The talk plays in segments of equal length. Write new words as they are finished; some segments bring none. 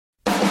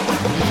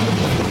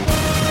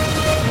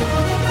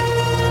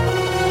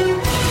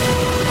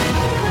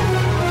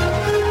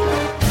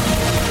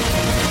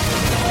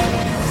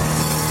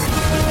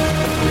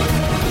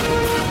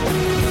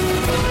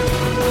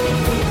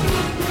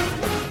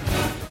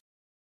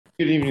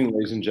Good evening,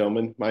 ladies and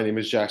gentlemen. My name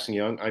is Jackson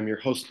Young. I'm your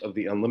host of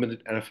the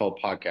Unlimited NFL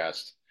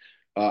podcast.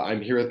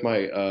 I'm here with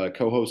my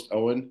co-host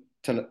Owen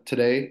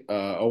today.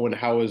 Owen,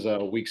 how is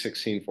Week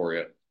 16 for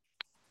you?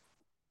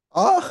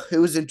 It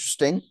was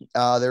interesting.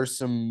 There's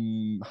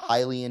some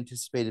highly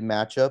anticipated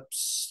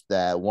matchups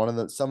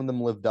that some of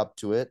them lived up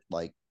to it,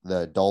 like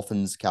the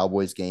Dolphins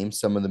Cowboys game.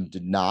 Some of them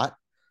did not,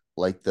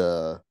 like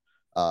the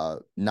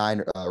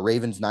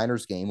Ravens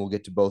Niners game. We'll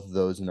get to both of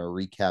those in our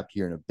recap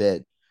here in a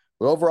bit.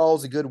 But overall, it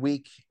was a good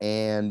week,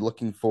 and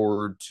looking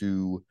forward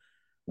to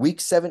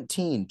week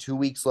 17. 2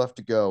 weeks left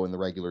to go in the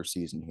regular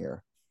season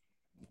here.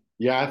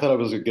 Yeah, I thought it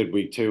was a good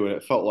week too, and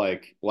it felt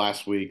like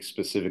last week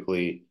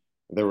specifically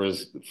there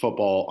was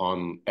football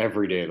on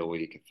every day of the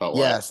week. It felt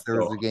like Yes, there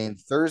was so a game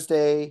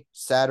Thursday,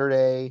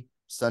 Saturday,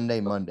 Sunday,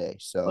 Monday.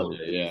 So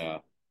Sunday, yeah,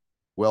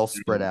 well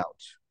spread Mhm.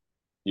 out.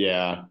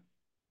 Yeah,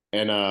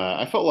 and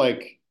I felt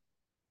like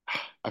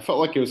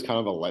it was kind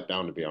of a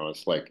letdown to be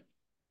honest. Like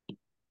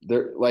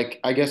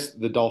I guess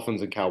the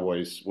Dolphins and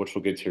Cowboys, which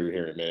we'll get to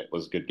here in a minute,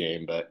 was a good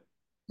game, but.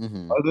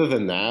 Hmm. Other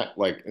than that,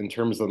 like in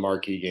terms of the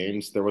marquee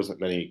games, there wasn't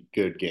many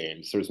good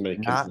games. There was many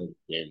Not competitive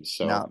games.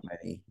 So not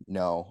many.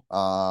 No.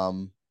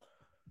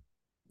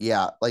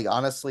 Yeah, like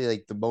honestly,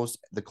 like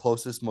the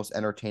closest, most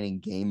entertaining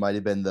game might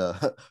have been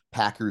the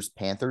Packers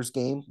Panthers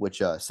game,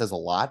 which says a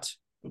lot.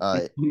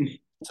 Uh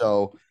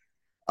so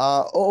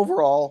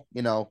overall,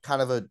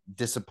 kind of a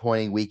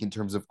disappointing week in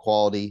terms of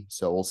quality.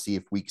 So we'll see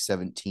if week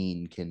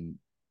 17 can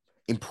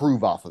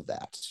improve off of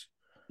that.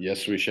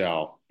 yes, we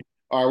shall.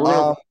 All right,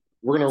 Um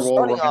we're gonna roll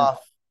starting right. off,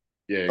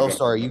 Yeah, oh go ahead.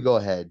 sorry, you go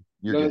ahead.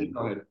 You're No, good. go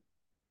ahead.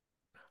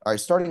 All right,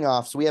 starting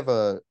off, so we have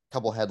a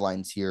couple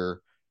headlines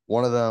here.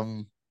 One of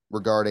them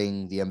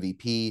regarding the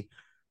MVP,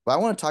 but I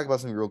want to talk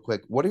about something real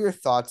quick. What are your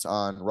thoughts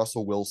on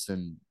Russell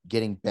Wilson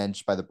getting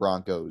benched by the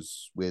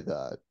Broncos with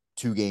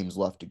 2 games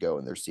left to go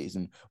in their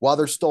season while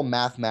they're still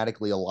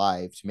mathematically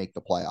alive to make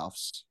the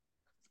playoffs?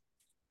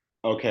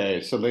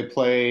 Okay, so they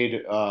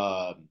played.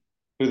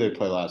 Who did they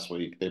play last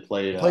week? They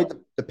played. They played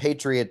the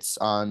Patriots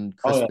on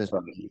Oh, yeah, Christmas that's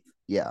right. Eve.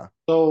 Yeah.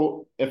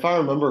 So if I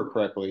remember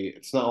correctly,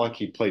 it's not like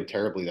he played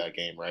terribly that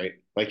game, right?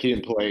 Like he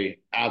didn't play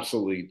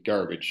absolutely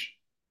garbage.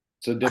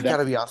 So I did that?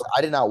 gotta be honest,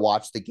 I did not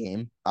watch the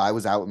game. I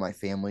was out with my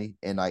family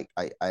and I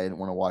didn't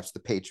want to watch the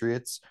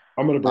Patriots.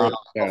 I'm gonna bring up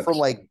the But from stats.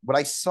 like what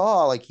I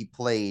saw, like he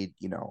played,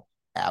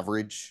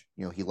 average.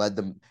 He led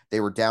them. They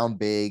were down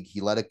big.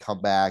 He led a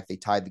comeback. They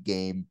tied the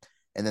game,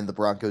 and then the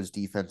Broncos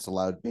defense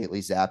allowed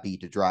Bailey Zappi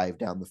to drive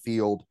down the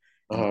field,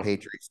 and the Uh-huh.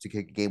 Patriots to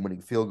kick a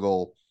game-winning field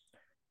goal,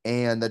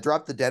 and that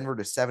dropped the Denver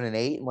to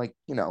 7-8, and like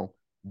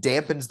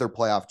dampens their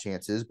playoff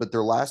chances. But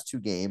their last 2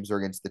 games are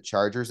against the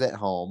Chargers at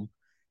home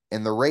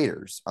and the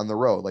Raiders on the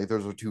road. Like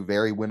those are 2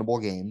 very winnable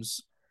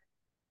games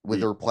with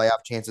Yeah. their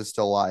playoff chances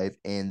still alive,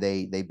 and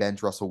they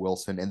bench Russell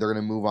Wilson, and they're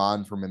going to move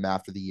on from him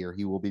after the year.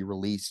 He will be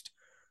released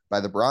by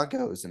the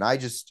Broncos, and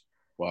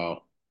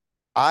Wow.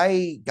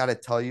 I gotta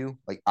tell you,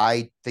 like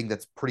I think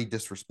that's pretty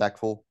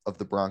disrespectful of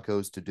the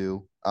Broncos to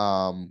do.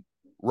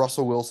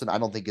 Russell Wilson, I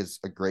don't think is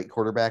a great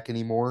quarterback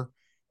anymore,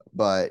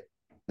 but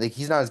like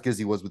he's not as good as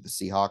he was with the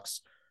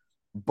Seahawks.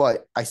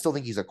 But I still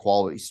think he's a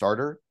quality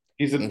starter,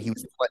 He's a. and he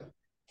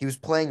was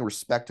playing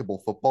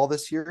respectable football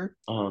this year.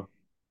 Uh-huh.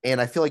 And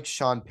I feel like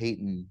Sean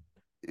Payton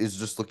is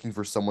just looking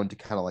for someone to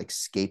kind of like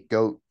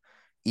scapegoat,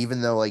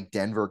 even though like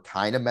Denver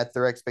kind of met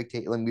their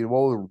expectation. I mean, what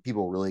were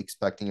people really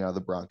expecting out of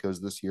the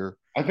Broncos this year?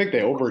 I think they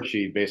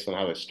overachieved based on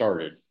how they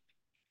started.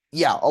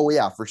 Yeah, oh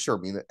yeah, for sure.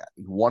 I mean,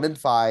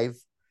 1-5,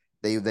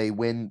 they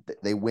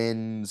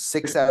win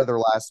 6 out of their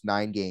last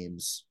 9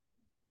 games,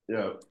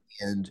 Yeah.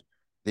 and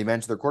they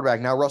mentioned their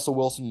quarterback. Now Russell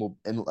Wilson will,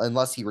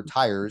 unless he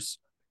retires,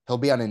 he'll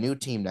be on a new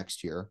team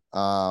next year. You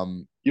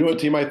know what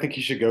team I think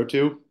he should go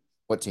to?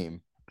 What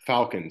team?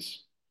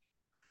 Falcons.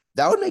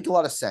 That would make a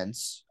lot of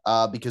sense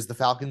because the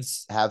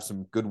Falcons have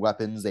some good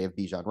weapons. They have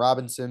Bijan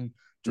Robinson,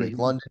 Drake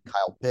Hmm. London,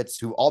 Kyle Pitts,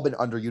 who've all been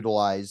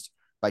underutilized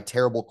by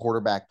terrible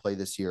quarterback play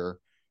this year,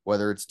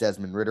 whether it's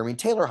Desmond Ritter. I mean,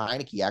 Taylor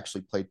Heineke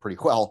actually played pretty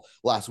well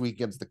last week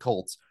against the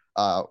Colts.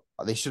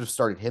 They should have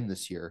started him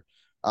this year.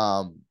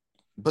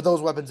 But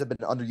those weapons have been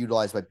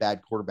underutilized by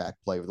bad quarterback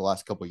play over the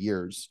last couple of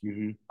years.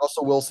 Hmm.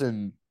 Russell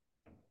Wilson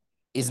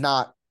is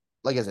not,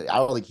 like I said, I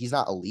don't think he's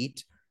not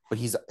elite, but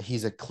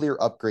he's a clear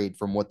upgrade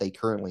from what they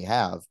currently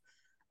have.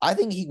 I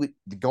think he would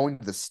going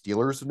to the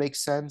Steelers would make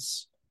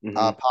sense, Hmm.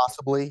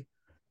 possibly.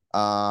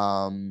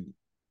 Um,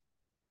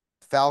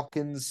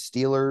 Falcons,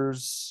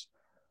 Steelers.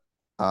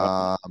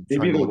 Uh, I'm Maybe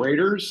trying to the look.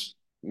 Raiders.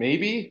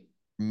 Maybe.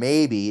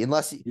 Maybe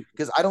unless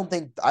because I don't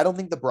think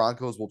the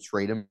Broncos will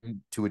trade him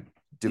to a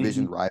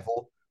division Hmm.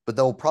 rival, but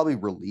they'll probably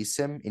release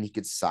him and he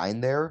could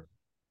sign there.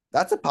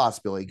 That's a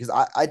possibility because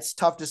it's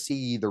tough to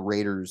see the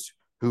Raiders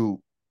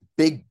who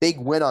big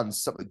win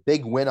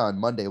on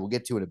Monday. We'll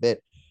get to in a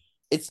bit.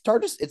 It's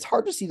hard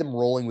to see them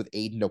rolling with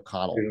Aiden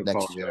O'Connell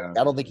next year. Yeah. Like,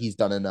 I don't think he's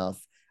done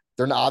enough.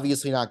 They're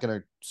obviously not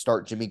going to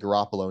start Jimmy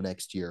Garoppolo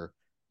next year.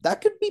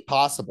 That could be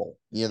possible.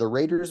 The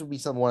Raiders would be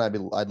someone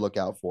I'd look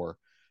out for.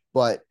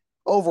 But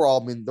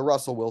overall, I mean, the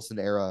Russell Wilson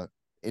era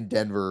in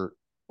Denver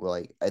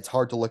like it's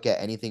hard to look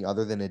at anything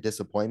other than a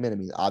disappointment. I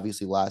mean,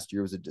 obviously last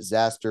year was a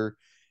disaster.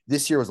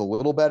 This year was a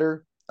little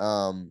better,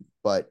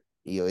 but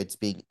it's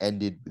being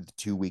ended with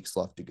 2 weeks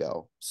left to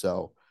go.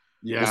 So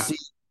we'll Yeah, see.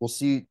 We'll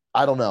see.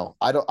 I don't know.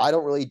 I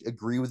don't really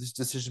agree with this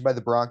decision by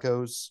the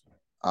Broncos.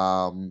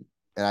 And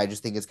I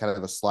just think it's kind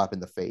of a slap in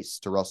the face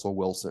to Russell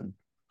Wilson.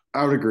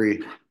 I would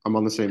agree. I'm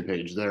on the same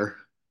page there.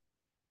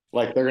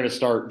 Like they're going to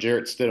start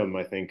Jarrett Stidham,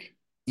 I think.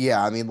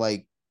 Yeah, I mean,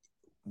 like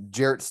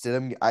Jarrett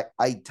Stidham,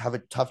 I have a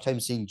tough time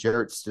seeing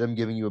Jarrett Stidham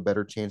giving you a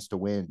better chance to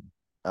win.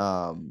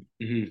 Um,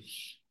 Mhm.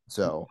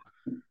 so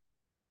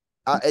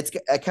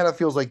it kind of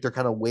feels like they're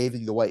kind of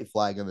waving the white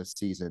flag on this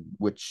season,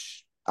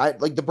 which I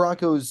like the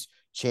Broncos'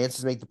 chances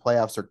to make the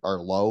playoffs are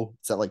low.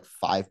 It's at like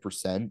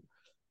 5%,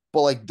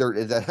 but like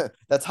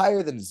that's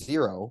higher than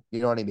zero.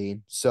 You know what I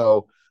mean?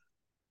 So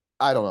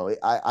I don't know.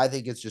 I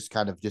think it's just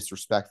kind of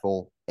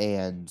disrespectful,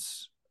 and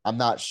I'm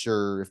not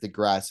sure if the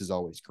grass is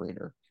always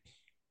greener.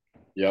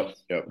 Yep,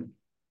 yep.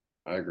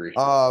 I agree.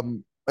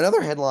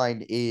 Another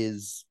headline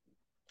is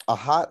a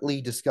hotly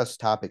discussed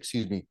topic.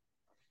 Excuse me,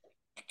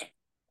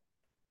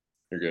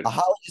 You're a good.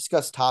 hotly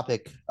discussed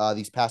topic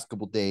these past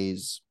couple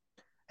days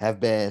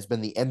has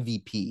been the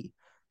MVP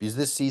because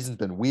this season's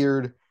been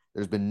weird.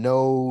 There's been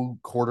no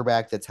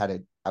quarterback that's had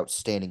an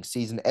outstanding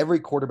season. Every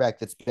quarterback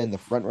that's been the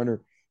front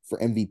runner for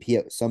MVP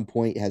at some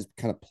point has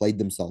kind of played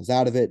themselves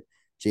out of it.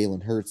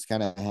 Jalen Hurts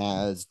kind of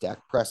has. Dak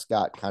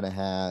Prescott kind of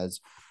has.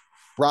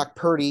 Brock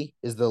Purdy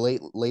is the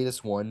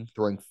latest one,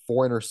 throwing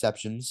 4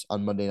 interceptions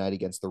on Monday night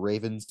against the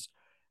Ravens.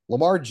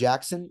 Lamar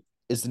Jackson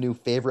is the new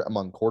favorite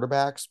among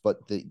quarterbacks,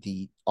 but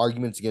the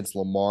arguments against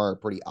Lamar are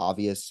pretty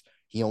obvious.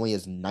 He only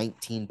has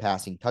 19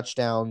 passing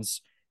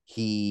touchdowns.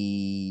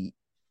 He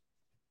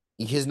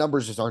his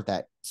numbers just aren't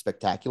that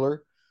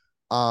spectacular.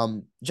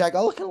 Jack,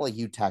 I'll kind of let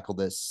you tackle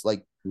this.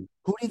 Like, who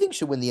do you think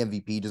should win the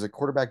MVP? Does a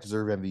quarterback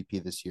deserve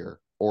MVP this year,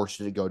 or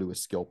should it go to a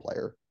skill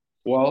player?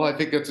 Well, I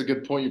think that's a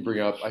good point you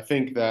bring up. I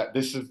think that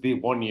this is the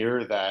one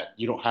year that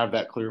you don't have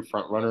that clear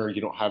front runner.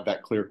 You don't have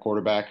that clear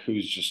quarterback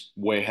who's just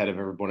way ahead of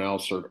everyone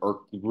else,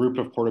 or a group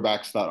of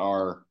quarterbacks that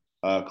are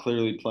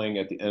clearly playing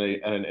at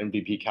an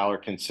MVP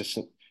caliber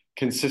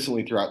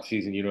consistently throughout the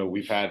season.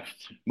 We've had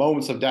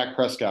moments of Dak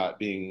Prescott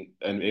being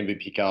an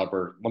MVP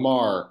caliber,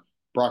 Lamar,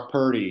 Brock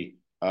Purdy,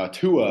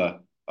 Tua,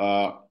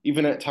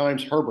 even at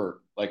times Herbert,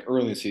 like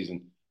early in the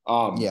season.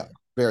 Yeah,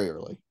 very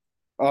early.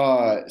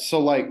 So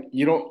like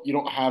you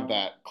don't have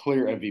that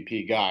clear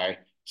MVP guy.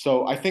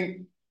 So I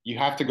think you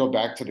have to go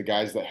back to the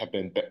guys that have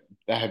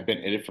been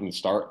in it from the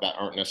start that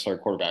aren't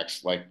necessarily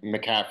quarterbacks, like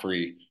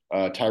McCaffrey,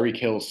 Tyreek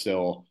Hill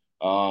still,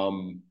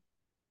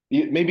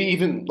 maybe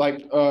even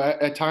like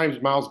at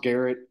times Miles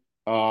Garrett,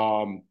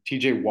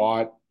 TJ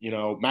Watt,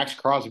 Max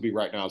Crosby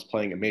right now is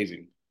playing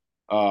amazing.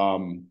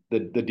 The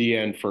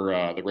DN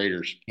for the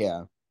Raiders,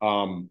 Yeah.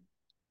 um,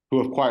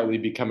 who have quietly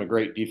become a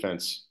great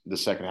defense the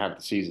second half of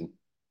the season.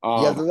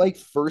 Yeah, Um, they're like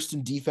first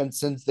in defense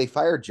since they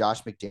fired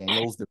Josh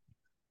McDaniels. They're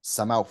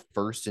somehow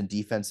first in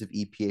defensive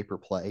EPA per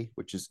play,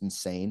 which is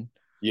insane.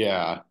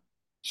 Yeah.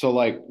 So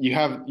like you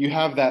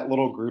have that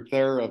little group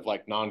there of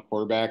like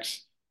non-quarterbacks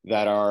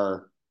that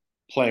are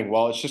playing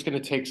well. It's just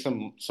going to take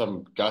some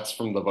guts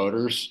from the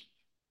voters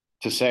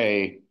to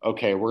say,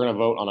 okay, we're going to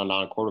vote on a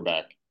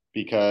non-quarterback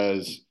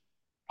because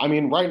I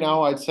mean, right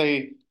now I would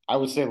say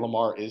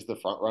Lamar is the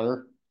front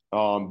runner.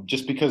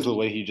 Just because of the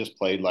way he just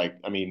played. Like,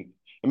 I mean,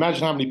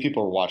 imagine how many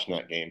people were watching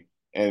that game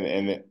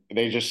and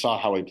they just saw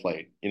how he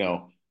played.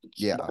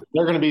 Yeah.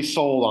 They're going to be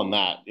sold on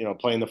that.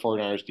 Playing the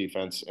 49ers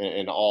defense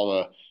and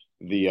all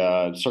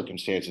the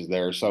circumstances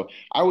there. So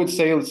I would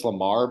say it's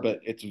Lamar, but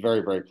it's very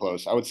very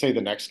close. I would say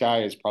the next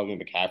guy is probably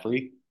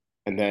McCaffrey,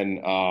 and then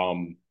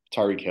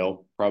Tyreek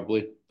Hill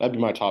probably. That'd be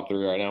my top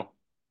three right now.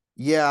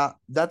 Yeah,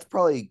 that's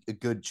probably a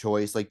good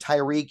choice. Like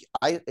Tyreek,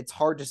 it's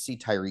hard to see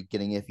Tyreek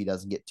getting it if he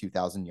doesn't get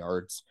 2,000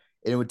 yards.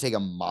 And it would take a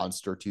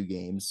monster 2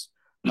 games.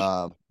 These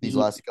Mhm.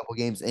 last couple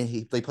games,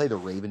 and they play the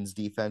Ravens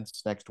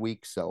defense next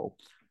week, so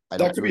I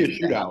That don't could really be a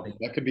see that shootout. happening.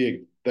 That could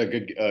be a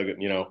good,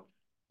 a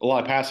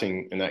lot of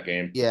passing in that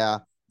game. Yeah,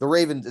 the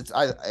Ravens.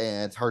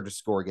 And it's hard to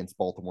score against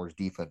Baltimore's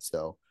defense,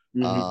 though.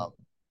 Hmm. Um,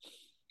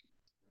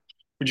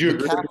 Would you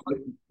agree McCaffrey, with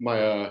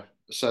my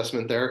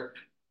assessment there?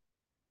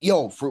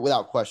 for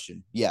without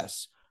question,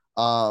 yes.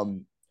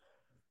 Um,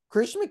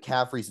 Christian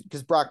McCaffrey's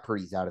because Brock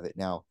Purdy's out of it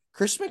now.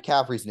 Christian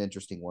McCaffrey's an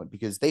interesting one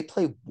because they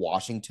play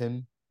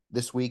Washington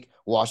this week.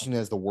 Washington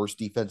has the worst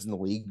defense in the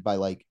league by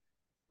like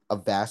a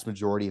vast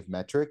majority of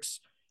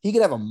metrics. He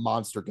could have a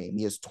monster game.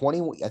 He has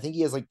 20, I think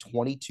he has like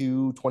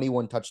 22,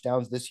 21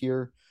 touchdowns this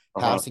year,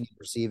 Uh-huh. passing and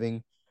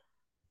receiving.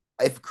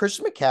 If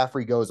Christian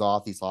McCaffrey goes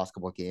off these last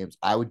couple of games,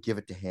 I would give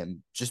it to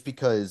him just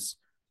because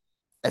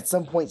at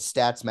some point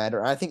stats matter.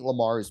 And I think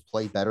Lamar has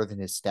played better than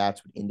his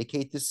stats would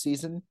indicate this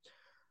season.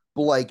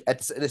 But like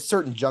at a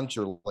certain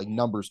juncture, like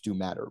numbers do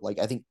matter. Like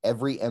I think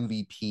every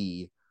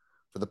MVP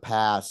for the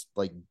past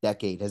like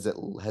decade has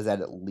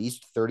had at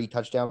least 30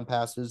 touchdown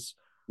passes,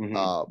 Hmm.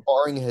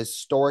 barring a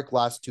historic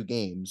last 2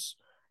 games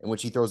in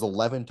which he throws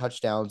 11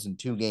 touchdowns in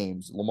 2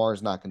 games.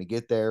 Lamar's not going to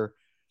get there.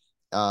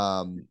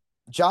 Um,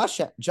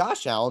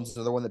 Josh Allen's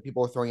another one that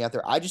people are throwing out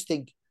there. I just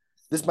think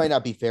this might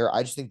not be fair.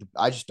 I just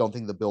don't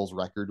think the Bills'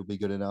 record will be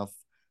good enough.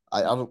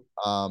 I don't.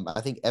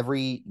 I think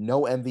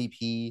no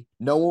MVP,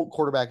 no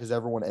quarterback has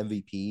ever won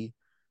MVP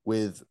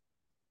with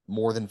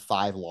more than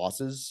 5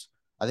 losses.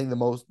 I think the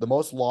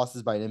most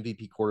losses by an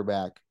MVP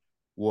quarterback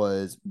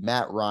was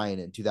Matt Ryan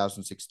in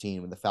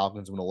 2016 when the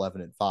Falcons went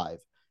 11-5.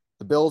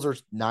 The Bills are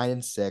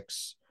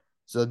 9-6,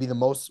 so it'd be the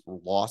most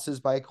losses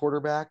by a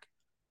quarterback.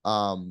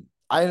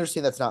 I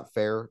understand that's not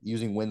fair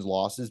using wins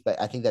losses,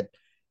 but I think that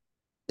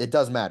it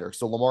does matter.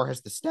 So Lamar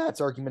has the stats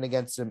argument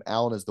against him.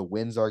 Allen has the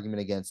wins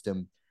argument against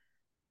him.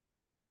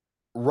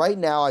 Right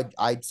now,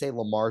 I'd say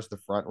Lamar's the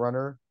front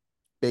runner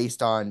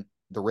based on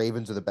the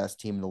Ravens are the best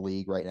team in the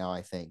league right now.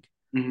 I think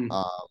Mhm.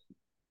 um,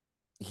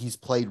 he's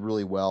played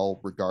really well,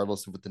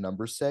 regardless of what the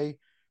numbers say.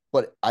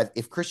 But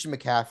if Christian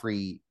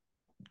McCaffrey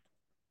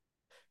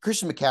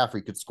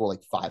could score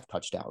like 5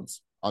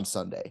 touchdowns on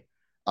Sunday,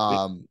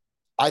 um,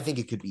 I think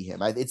it could be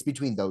him. It's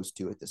between those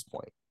two at this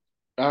point.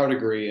 I would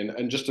agree.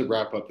 And just to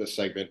wrap up this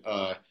segment,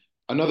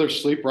 another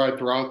sleeper I'd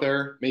throw out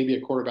there, maybe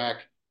a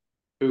quarterback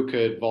who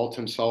could vault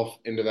himself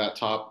into that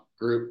top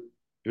group,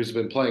 who's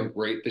been playing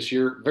great this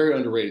year. Very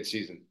underrated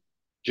season.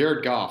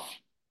 Jared Goff.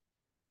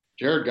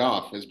 Jared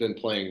Goff has been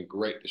playing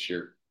great this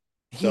year.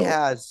 He So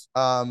has.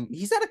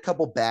 He's had a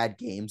couple bad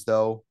games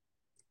though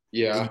in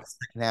yeah, the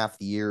second half of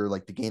the year.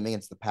 Like the game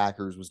against the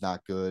Packers was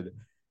not good.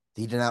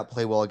 He did not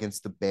play well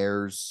against the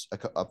Bears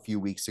a few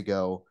weeks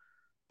ago.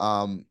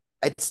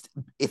 It's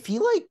if he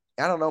like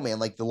I don't know, man.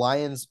 Like the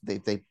Lions, they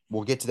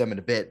we'll get to them in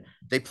a bit.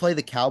 They play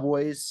the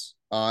Cowboys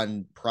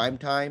on prime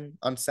time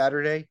on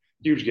Saturday.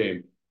 huge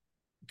game.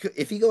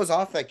 If he goes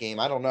off that game,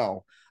 I don't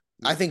know.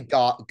 I think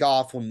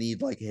Goff will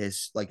need like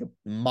his like a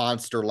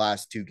monster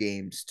last 2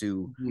 games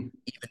to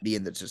even be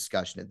in the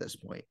discussion at this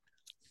point.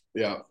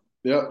 Yeah.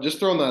 Yeah. Just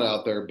throwing that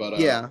out there.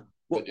 Yeah,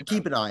 well, But yeah.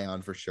 keep an eye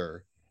on for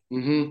sure.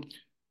 hmm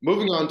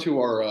Moving on to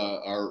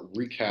our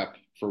recap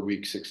for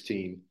week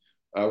 16.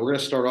 We're going to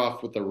start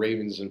off with the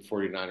Ravens and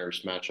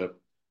 49ers matchup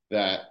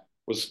that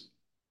was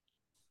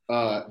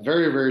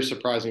very, very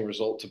surprising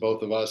result to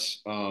both of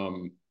us.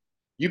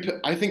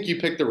 I think you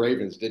picked the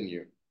Ravens, didn't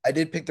you? I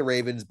did pick the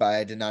Ravens, but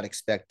I did not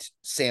expect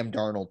Sam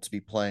Darnold to be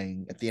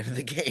playing at the end of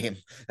the game.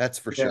 That's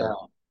for Yeah.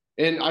 sure.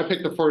 And I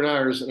picked the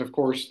 49ers, and of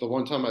course, the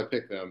one time I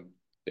picked them,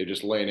 they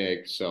just lay an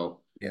egg.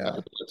 So Yeah.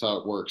 that's how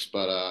it works.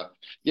 But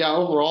yeah,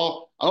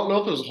 overall, I don't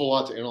know if there's a whole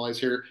lot to analyze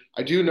here.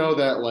 I do know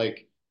that,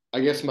 like, I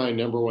guess my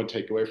number one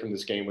takeaway from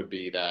this game would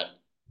be that,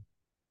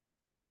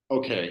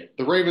 okay,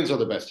 the Ravens are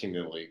the best team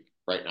in the league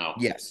right now.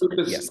 Yes.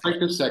 Yes. Like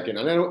this second.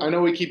 I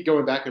know we keep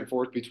going back and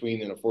forth between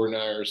the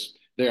 49ers,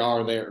 they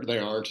are and they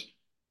aren't.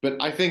 But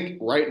I think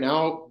right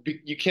now,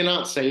 you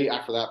cannot say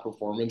after that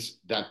performance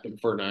that the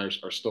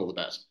 49ers are still the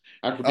best.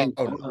 After being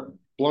Oh no.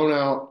 blown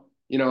out,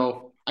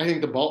 I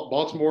think the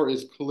Baltimore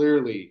is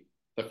clearly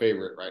the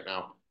favorite right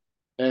now.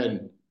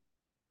 And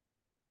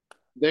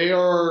they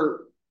are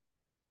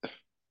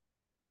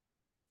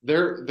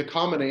they're the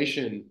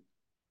combination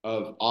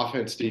of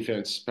offense,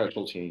 defense,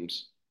 special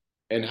teams,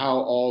 and how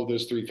all of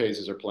those three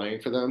phases are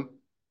playing for them.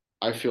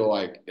 I feel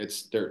like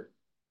they're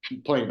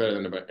playing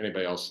better than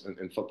anybody else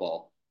in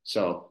football.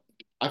 So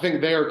I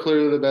think they are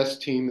clearly the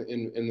best team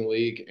in the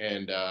league,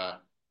 and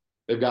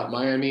they've got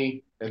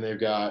Miami and they've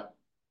got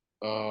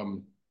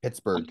um,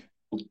 Pittsburgh.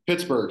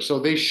 Pittsburgh. So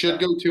they should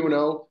Yeah. go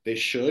 2-0. They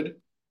should.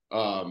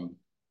 Um,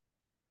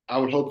 I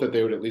would hope that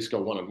they would at least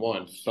go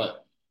 1-1.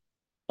 But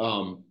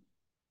um,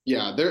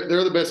 yeah,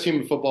 they're the best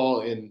team in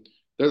football, and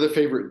they're the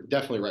favorite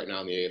definitely right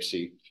now in the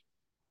AFC.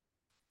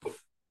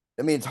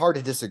 I mean, it's hard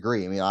to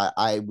disagree. I mean,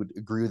 I would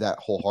agree with that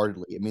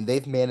wholeheartedly. I mean,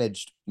 they've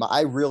managed.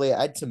 I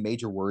had some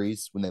major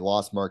worries when they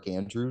lost Mark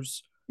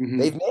Andrews.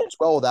 They've Hmm managed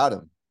well without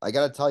him. I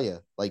gotta tell you,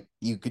 like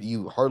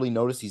you hardly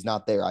notice he's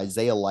not there.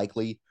 Isaiah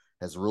Likely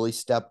has really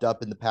stepped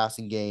up in the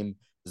passing game.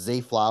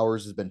 Zay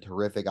Flowers has been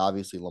terrific.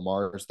 Obviously,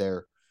 Lamar's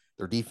there.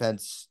 Their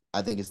defense,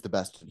 I think, is the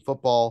best in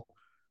football.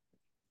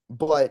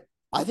 But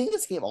I think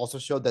this game also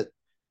showed that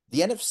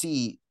the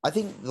NFC. I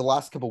think the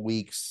last couple of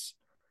weeks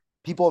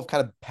people have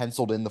kind of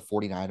penciled in the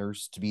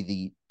 49ers to be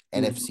the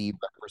hmm NFC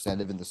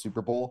representative in the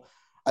Super Bowl.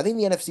 I think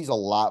the NFC is a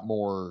lot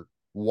more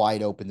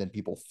wide open than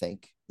people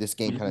think. This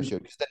game kind of hmm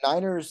showed because the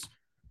Niners,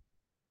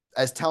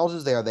 as talented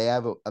as they are, they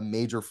have a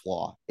major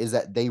flaw is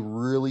that they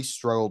really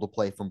struggle to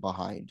play from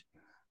behind.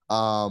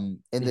 And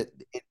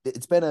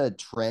it's been a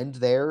trend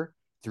there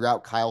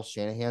throughout Kyle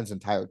Shanahan's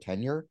entire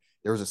tenure.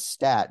 There was a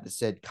stat that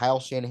said Kyle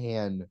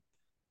Shanahan,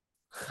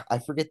 I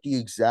forget the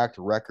exact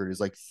record, is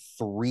like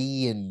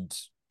 3 and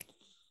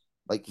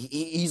like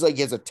he's like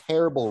he has a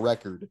terrible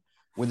record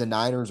when the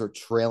Niners are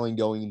trailing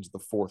going into the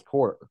fourth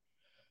quarter,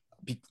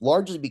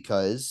 largely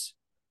because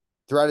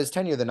throughout his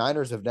tenure, the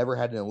Niners have never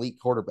had an elite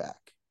quarterback,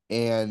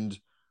 and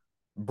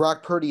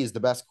Brock Purdy is the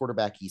best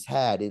quarterback he's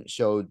had. And it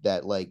showed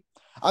that like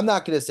I'm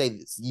not gonna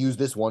say use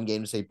this one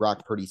game to say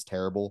Brock Purdy's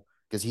terrible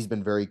because he's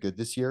been very good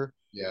this year,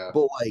 Yeah.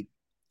 but like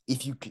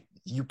if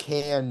you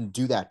can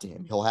do that to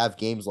him, he'll have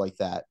games like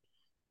that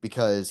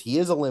because he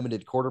is a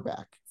limited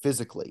quarterback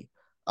physically.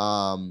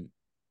 Um,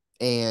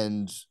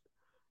 and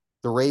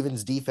the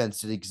Ravens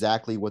defense did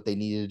exactly what they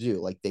needed to do.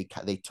 Like they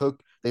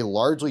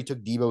largely took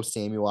Deebo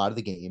Samuel out of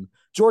the game.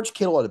 George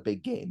Kittle had a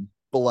big game,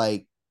 but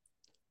like,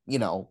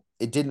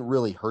 it didn't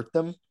really hurt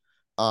them.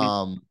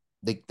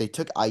 They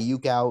took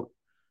Ayuk out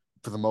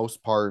for the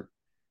most part.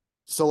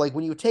 So like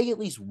when you take at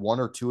least one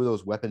or two of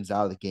those weapons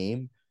out of the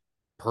game,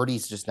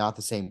 Purdy's just not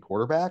the same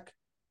quarterback.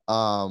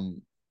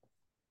 Um,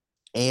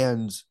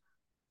 and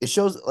it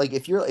shows like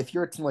if you're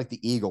a team like the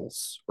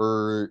Eagles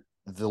or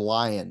the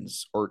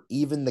Lions or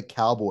even the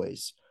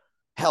Cowboys,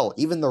 hell,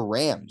 even the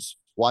Rams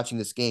watching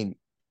this game,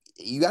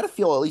 you got to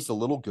feel at least a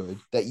little good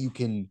that you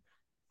can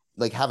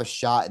like have a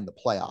shot in the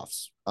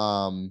playoffs.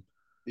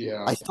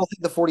 Yeah. I still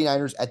think the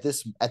 49ers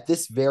at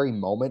this very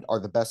moment are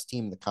the best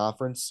team in the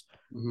conference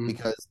Hmm.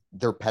 because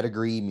their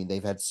pedigree, I mean,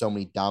 they've had so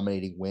many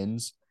dominating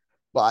wins.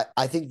 But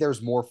I think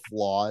there's more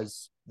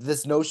flaws.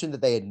 This notion that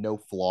they had no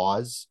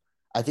flaws,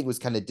 I think was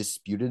kind of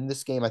disputed in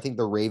this game. I think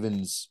the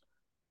Ravens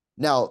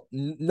now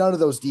none of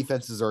those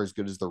defenses are as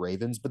good as the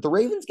Ravens, but the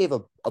Ravens gave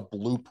a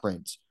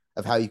blueprint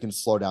of how you can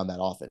slow down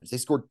that offense. They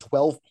scored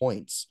 12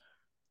 points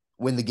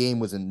when the game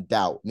was in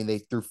doubt. I mean, they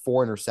threw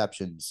four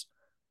interceptions.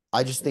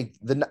 I just think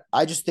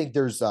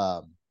there's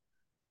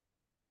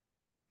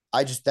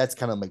I just that's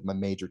kind of like my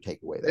major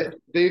takeaway there.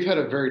 They've had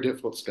a very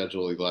difficult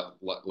schedule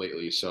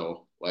lately.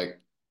 So,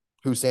 like,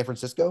 Who, San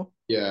Francisco?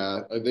 yeah,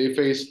 they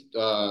faced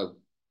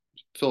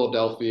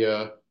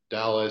Philadelphia,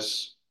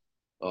 Dallas.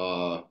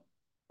 Well,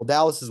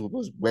 Dallas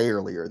was way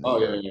earlier in the Oh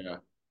yeah, year. yeah,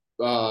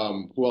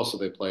 yeah. Who else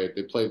have they played?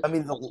 They played I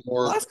mean, the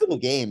more. last couple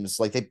of games,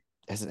 like they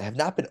have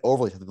not been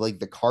overly tough. Like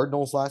the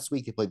Cardinals last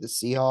week, they played the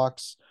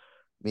Seahawks.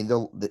 I mean,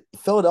 the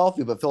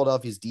Philadelphia, but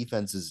Philadelphia's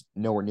defense is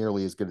nowhere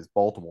nearly as good as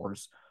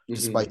Baltimore's,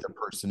 despite Hmm. their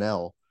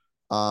personnel.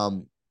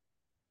 Um,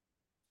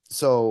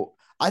 so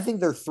I think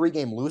their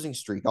three-game losing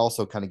streak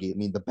also kind of gave. I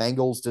mean, the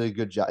Bengals did a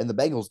good job, and the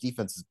Bengals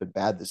defense has been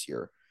bad this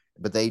year,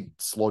 but they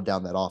slowed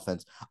down that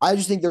offense. I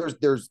just think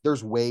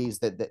there's ways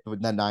that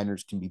the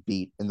Niners can be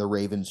beat, and the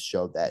Ravens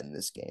showed that in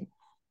this game.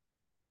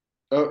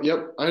 Oh,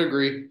 yep, I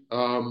agree.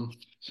 Other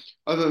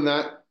than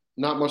that,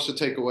 not much to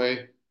take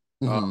away.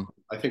 Uh, Mm-hmm.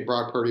 I think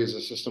Brock Purdy is a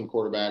system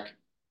quarterback.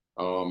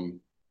 Um,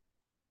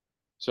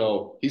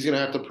 so he's going to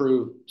have to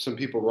prove some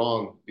people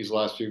wrong these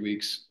last few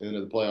weeks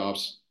into the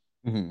playoffs.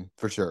 Mm-hmm.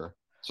 For sure.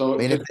 I So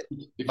mean, if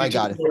you my take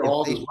God, away if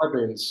all of his they,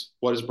 weapons,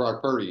 what is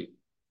Brock Purdy?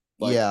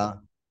 Like, yeah,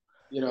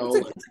 you it's a,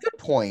 know, it's a good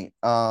point.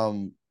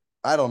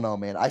 I don't know,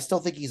 man. I still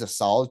think he's a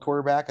solid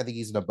quarterback. I think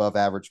he's an above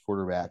average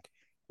quarterback.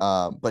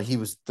 But he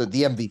was the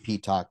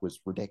MVP talk was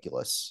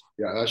ridiculous.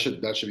 yeah, that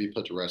should be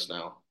put to rest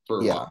now for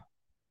a while. Yeah.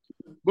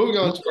 Moving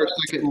on to Moving our on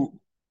second.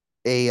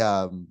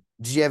 to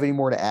did you have any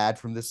more to add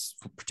from this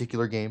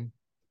particular game?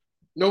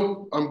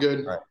 Nope, I'm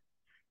good. All right.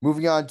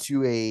 Moving on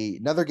to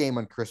another game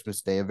on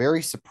Christmas Day, a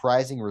very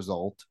surprising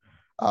result.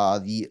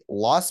 The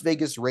Las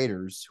Vegas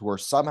Raiders, who are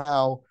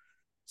somehow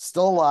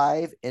still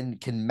alive and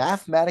can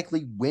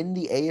mathematically win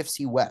the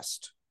AFC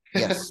West.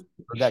 Yes,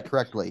 heard that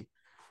correctly.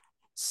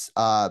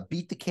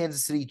 Beat the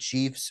Kansas City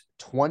Chiefs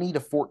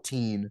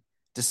 20-14,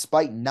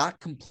 despite not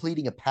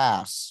completing a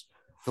pass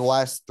for the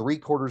last three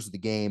quarters of the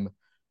game.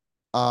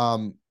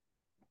 Um,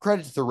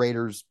 Credit to the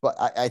Raiders, but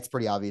it's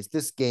pretty obvious.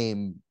 This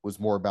game was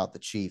more about the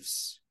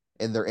Chiefs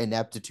and their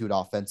ineptitude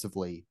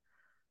offensively.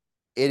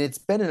 And it's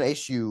been an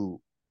issue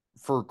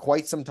for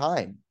quite some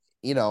time,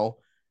 you know.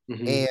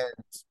 Hmm. And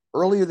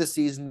earlier this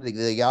season,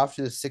 they got off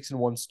to a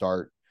 6-1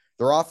 start.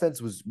 Their offense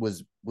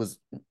was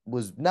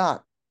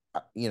not,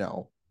 you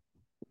know,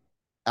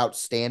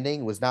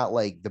 outstanding. Was not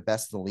like the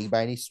best in the league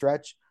by any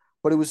stretch,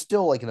 but it was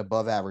still like an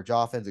above average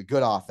offense, a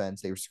good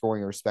offense. They were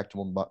scoring a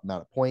respectable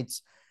amount of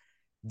points.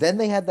 Then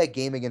they had that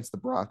game against the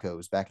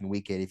Broncos back in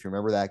week 8. If you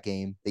remember that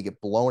game, they get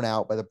blown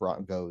out by the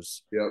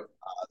Broncos. Yep.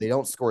 They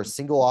don't score a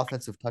single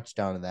offensive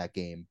touchdown in that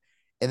game.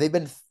 And they've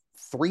been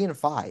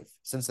 3-5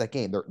 since that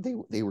game.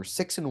 They were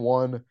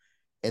 6-1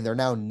 and they're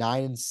now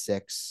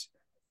 9-6.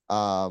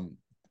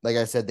 Like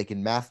I said, they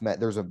can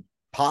there's a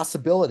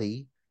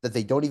possibility that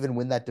they don't even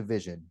win that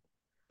division.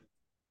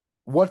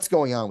 What's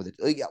going on with it?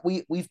 Like,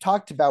 we've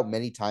talked about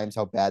many times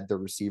how bad their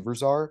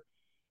receivers are,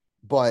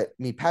 but I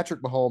mean,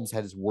 Patrick Mahomes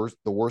had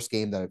the worst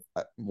game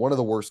one of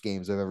the worst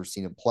games I've ever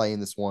seen him play in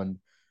this one.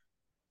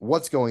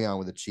 What's going on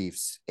with the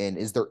Chiefs? And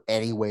is there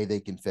any way they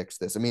can fix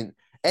this? I mean,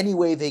 any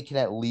way they can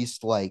at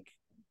least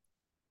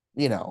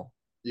you know,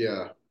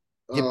 Yeah.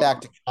 get Uh,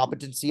 back to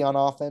competency on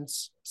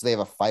offense so they have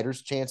a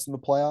fighter's chance in the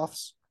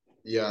playoffs?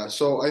 yeah.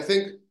 So I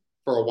think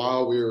for a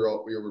while we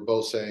were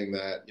both saying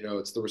that,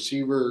 it's the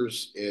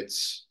receivers,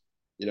 it's,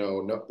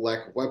 no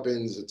lack of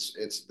weapons,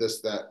 it's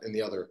this, that, and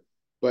the other.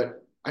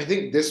 But I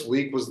think this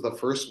week was the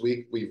first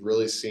week we've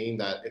really seen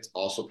that it's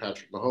also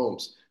Patrick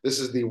Mahomes. This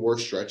is the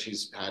worst stretch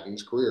he's had in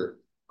his career.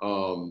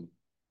 Um,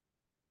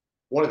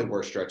 One of the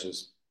worst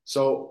stretches.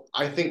 So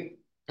I think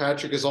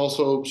Patrick is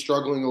also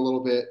struggling a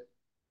little bit.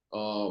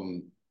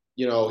 Um,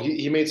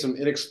 he made some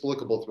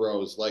inexplicable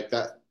throws like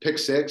that pick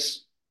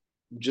six.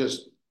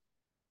 Just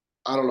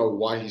I don't know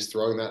why he's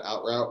throwing that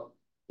out route.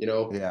 You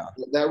know, Yeah.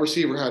 that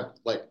receiver had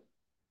like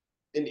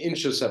an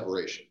inch of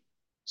separation.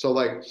 So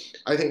like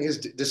I think his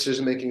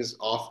decision making is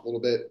off a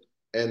little bit,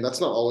 and that's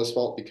not all his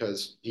fault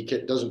because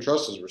doesn't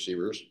trust his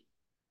receivers.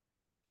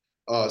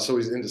 So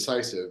he's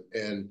indecisive,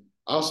 and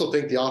I also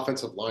think the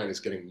offensive line is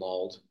getting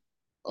mauled.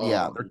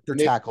 Yeah, their And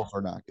they tackles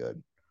are not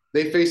good.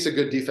 they face a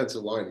good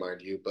defensive line,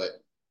 mind you, but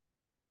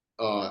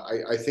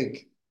I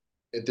think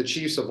the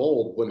Chiefs of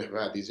old wouldn't have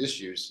had these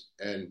issues,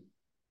 and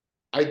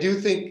I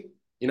do think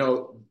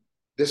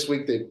this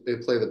week they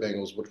play the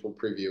Bengals, which we'll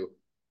preview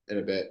in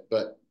a bit,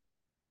 but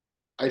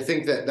I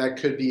think that that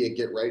could be a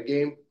get right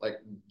game, like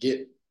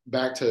get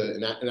back to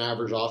an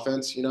average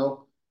offense,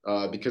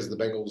 because the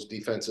Bengals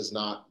defense is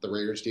not the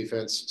Raiders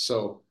defense.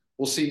 So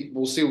we'll see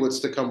what's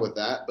to come with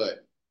that.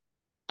 But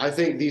I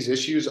think these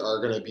issues are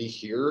going to be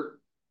here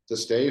to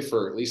stay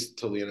for at least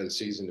till the end of the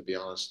season. To be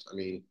honest, I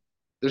mean,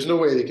 there's no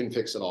way they can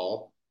fix it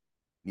all.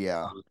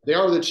 Yeah. They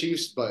are the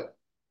Chiefs, but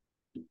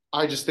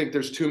I just think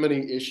there's too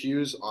many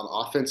issues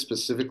on offense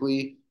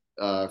specifically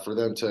for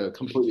them to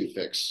completely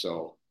fix.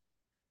 So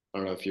I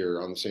don't know if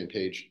you're on the same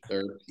page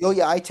there. Oh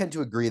yeah, I tend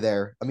to agree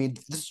there. I mean,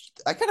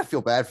 I kind of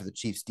feel bad for the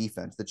Chiefs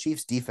defense. The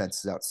Chiefs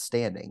defense is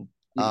outstanding.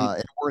 Mhm.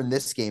 And we're in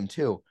this game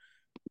too.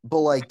 But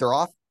like they're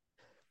off.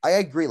 I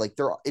agree. Like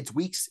it's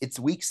week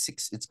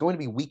 6. It's going to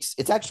be weeks.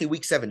 It's actually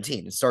week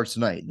 17. It starts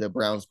tonight. The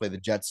Browns play the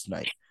Jets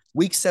tonight.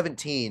 Week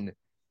 17,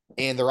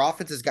 and their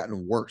offense has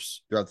gotten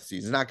worse throughout the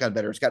season. It's not gotten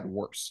better, it's gotten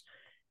worse.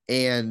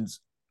 And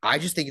I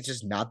just think it's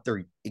just not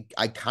their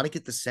I kind of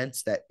get the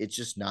sense that it's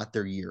just not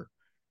their year.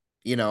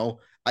 You know,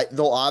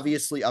 they'll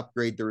obviously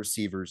upgrade the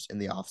receivers in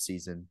the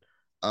offseason.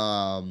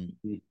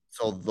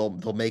 So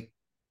they'll make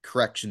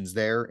corrections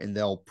there, and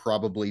they'll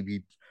probably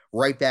be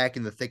right back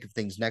in the thick of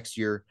things next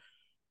year.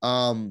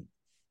 Um,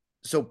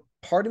 so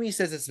part of me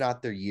says it's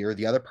not their year.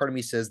 The other part of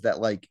me says that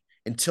like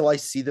until I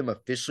see them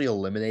officially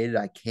eliminated,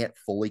 I can't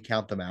fully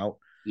count them out. Uh,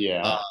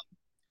 Yeah.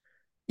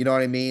 you know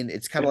what I mean?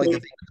 It's kind of If like the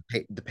they,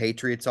 thing with the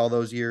Patriots all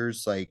those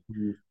years. Like,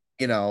 Mhm.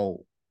 you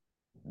know,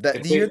 that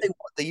if they,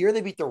 the year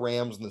they beat the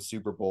Rams in the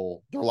Super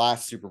Bowl, their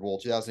last Super Bowl,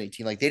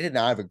 2018, like they did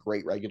not have a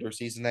great regular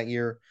season that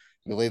year.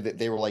 I believe that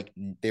they were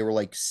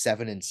like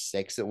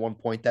 7-6 at one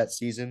point that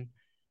season,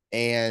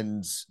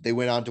 and they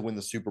went on to win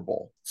the Super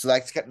Bowl. So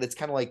that's kind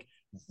of like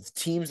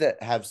teams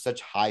that have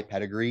such high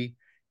pedigree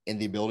and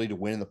the ability to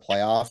win in the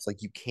playoffs.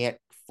 Like you can't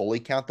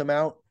fully count them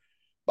out.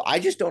 But I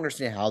just don't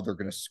understand how they're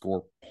going to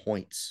score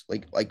points.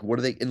 Like what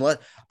are they? Unless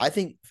I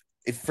think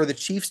if for the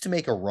Chiefs to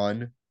make a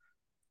run,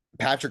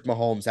 Patrick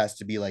Mahomes has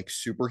to be like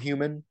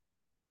superhuman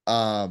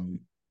um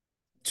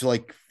to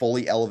like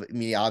fully elevate. I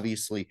mean,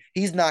 obviously,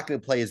 he's not going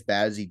to play as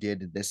bad as he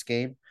did in this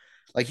game.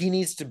 Like he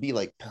needs to be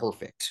like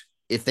perfect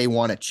if they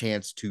want a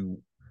chance to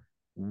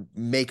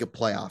make a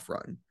playoff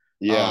run.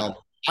 yeah, Um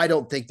I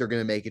don't think they're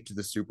going to make it to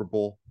the Super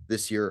Bowl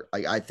this year.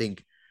 I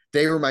think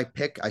they were my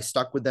pick. I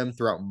stuck with them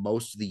throughout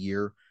most of the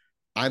year.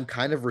 I'm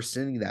kind of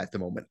rescinding that at the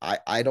moment.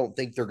 I don't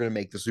think they're going to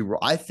make the Super Bowl.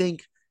 I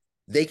think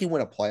they can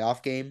win a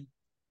playoff game.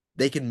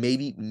 They can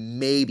maybe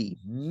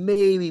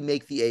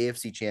make the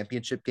AFC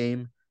Championship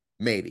game.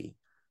 Maybe.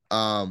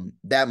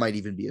 That might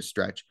even be a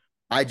stretch.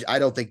 I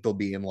don't think they'll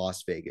be in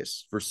Las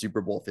Vegas for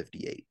Super Bowl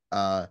 58.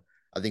 I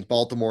think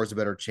Baltimore is a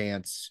better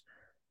chance.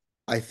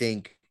 I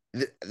think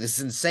this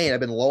is insane. I've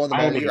been low on them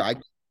all year.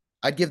 Miami.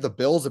 I'd give the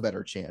Bills a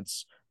better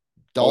chance.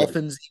 Oh, yeah.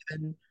 Dolphins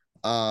even.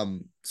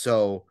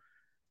 So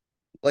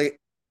like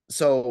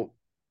so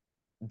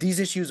these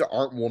issues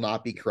aren't will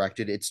not be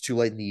corrected. It's too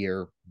late in the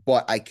year,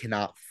 but I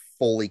cannot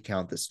fully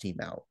count this team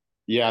out.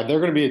 Yeah, they're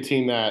going to be a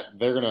team that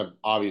they're going to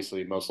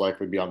obviously most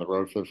likely be on the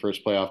road for the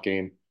first playoff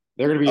game.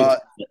 They're going to be a Uh, team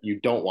that you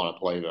don't want to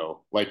play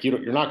though. Like you're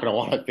not going to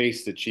want to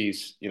face the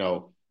Chiefs,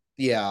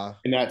 yeah,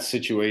 in that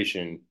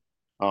situation.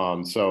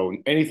 So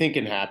anything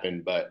can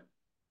happen, but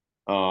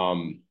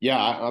yeah,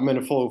 I'm in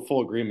a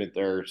full agreement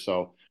there.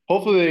 So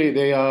hopefully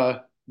they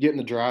get in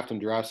the draft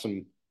and draft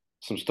some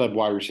stud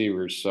wide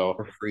receivers. So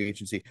for free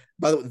agency.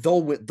 By the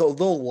way,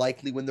 they'll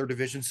likely win their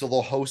division, so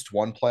they'll host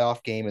one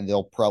playoff game, and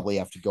they'll probably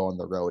have to go on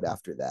the road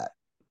after that.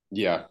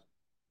 yeah,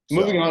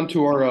 moving So on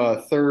to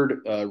our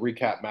third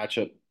recap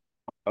matchup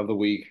of the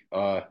week.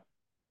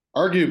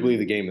 Arguably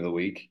the game of the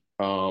week.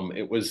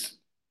 It was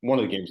one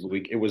of the games of the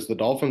week. It was the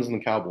Dolphins and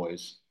the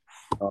Cowboys.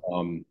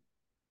 Um,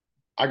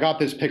 I got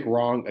this pick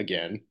wrong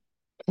again.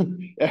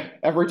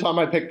 Every time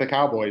I pick the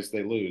Cowboys,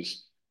 they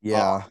lose. Uh,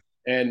 yeah,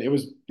 and it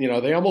was,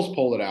 they almost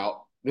pulled it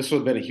out. This would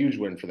have been a huge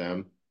win for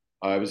them.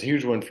 It was a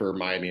huge win for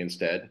Miami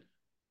instead.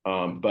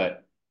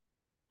 But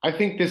I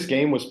think this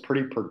game was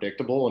pretty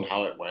predictable in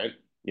how it went.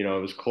 It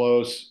was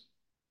close.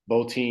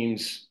 Both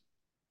teams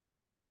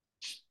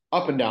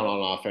up and down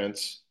on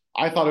offense.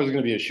 I thought it was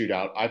going to be a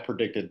shootout. I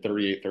predicted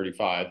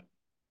 38-35,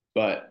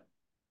 but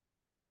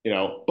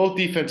both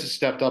defenses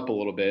stepped up a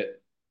little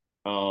bit.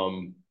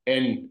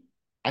 And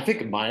I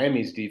think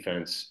Miami's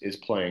defense is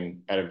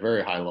playing at a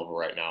very high level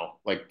right now,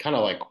 like kind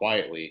of like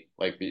quietly.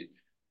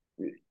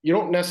 You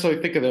don't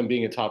necessarily think of them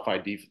being a top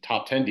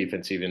 10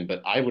 defense even,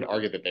 but I would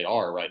argue that they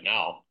are right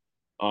now.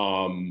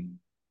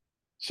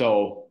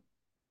 So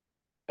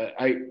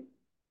I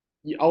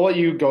I'll let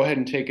you go ahead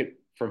and take it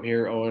from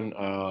here, Owen.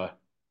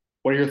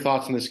 What are your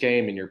thoughts on this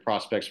game and your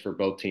prospects for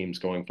both teams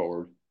going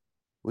forward?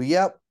 Well,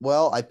 yep.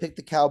 Well, I picked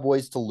the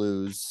Cowboys to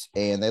lose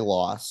and they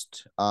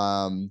lost.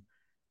 And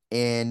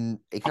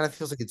it kind of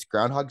feels like it's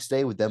Groundhog's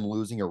Day with them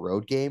losing a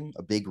road game,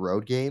 a big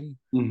road game.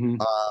 Hmm.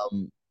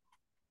 Um,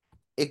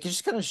 it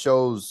just kind of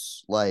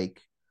shows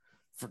like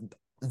for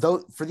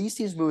though for these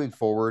teams moving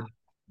forward,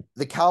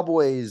 the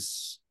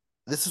Cowboys,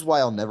 this is why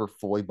I'll never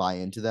fully buy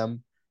into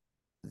them.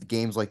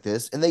 Games like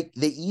this, and they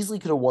easily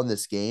could have won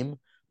this game,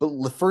 but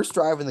the first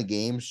drive in the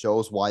game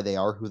shows why they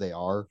are who they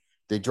are.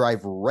 They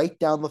drive right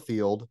down the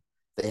field.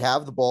 They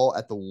have the ball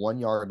at the 1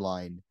 yard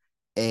line,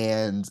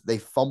 and they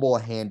fumble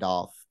a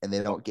handoff, and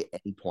they don't get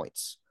any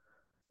points.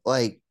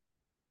 Like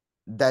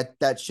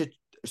that shit.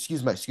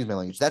 Excuse my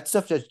language. That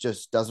stuff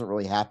just doesn't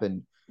really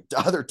happen to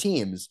other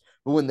teams.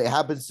 But when it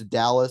happens to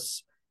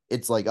Dallas,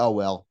 it's like, oh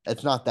well,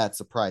 it's not that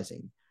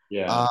surprising.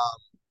 Yeah, Uh,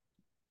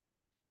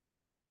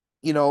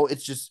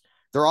 it's just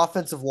their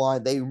offensive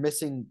line. They were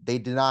missing. They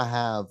did not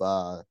have.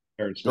 Aaron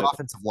Their Smith.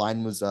 offensive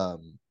line was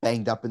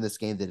banged up in this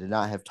game. They did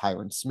not have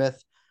Tyron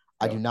Smith.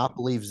 I Yeah. do not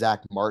believe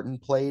Zach Martin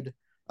played.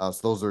 So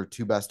those are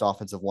two best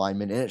offensive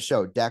linemen, and it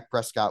showed. Dak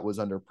Prescott was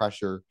under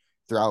pressure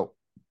throughout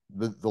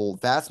the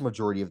vast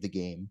majority of the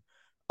game.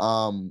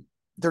 Um,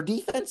 their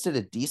defense did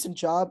a decent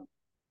job.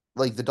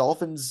 Like the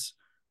Dolphins,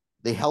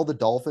 they held the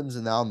Dolphins,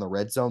 and now in the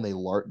red zone,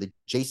 the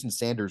Jason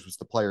Sanders was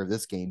the player of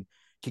this game,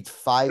 kicked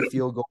 5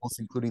 field goals,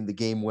 including the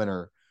game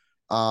winner.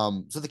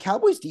 So the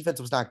Cowboys defense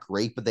was not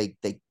great, but they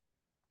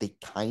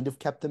kind of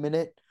kept them in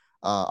it.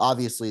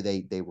 Obviously,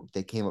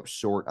 they came up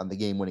short on the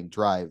game winning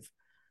drive,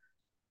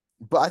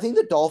 but I think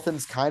the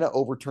Dolphins kind of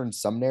overturned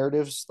some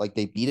narratives. Like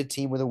they beat a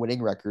team with a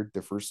winning record,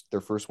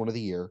 their first one of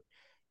the year.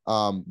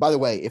 By the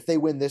way, if they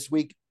win this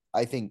week,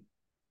 I think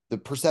the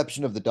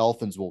perception of the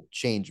Dolphins will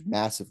change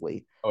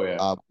massively. Oh yeah.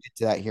 We'll get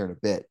to that here in a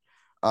bit.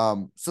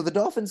 So the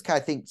Dolphins kind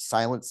of think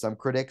silenced some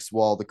critics,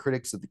 while the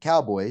critics of the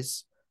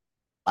Cowboys,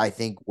 I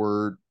think,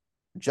 were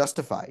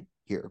justified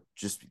here,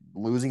 just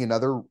losing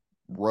another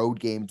road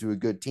game to a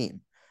good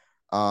team.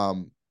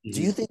 Do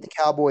you Mhm. think the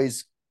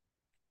Cowboys,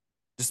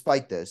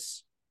 despite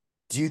this,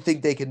 do you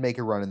think they could make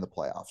a run in the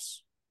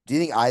playoffs? Do you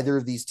think either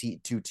of these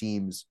two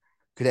teams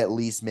could at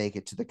least make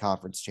it to the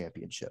conference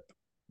championship?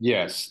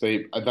 Yes,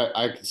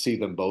 I could see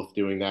them both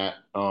doing that.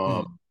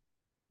 Mhm.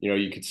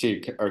 You could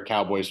see our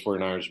Cowboys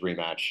 49ers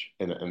rematch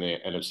in the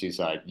NFC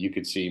side. You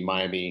could see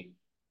Miami,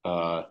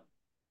 uh,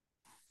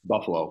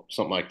 Buffalo,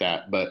 something like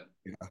that. But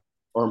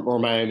or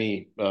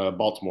Miami,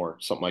 Baltimore,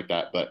 something like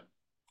that. But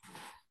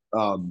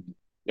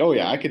oh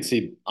yeah, I could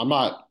see. I'm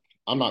not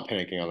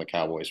panicking on the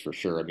Cowboys for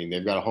sure. I mean,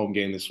 they've got a home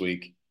game this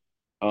week.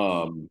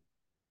 Um,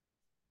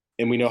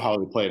 and we know how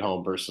they play at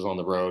home versus on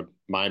the road.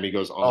 Miami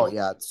goes on the Oh road.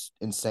 yeah, it's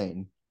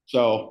insane.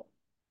 So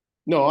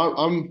no,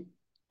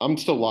 I'm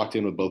still locked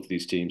in with both of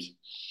these teams.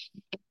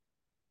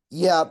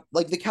 Yeah,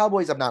 like the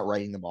Cowboys, I'm not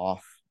writing them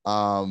off.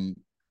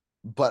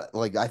 But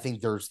like I think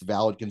there's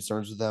valid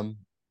concerns with them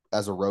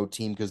as a road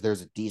team because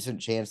there's a decent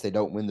chance they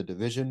don't win the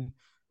division,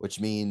 which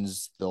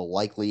means they'll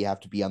likely have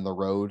to be on the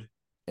road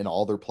in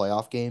all their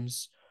playoff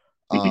games.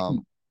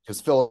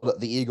 Because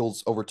the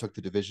Eagles overtook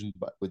the division,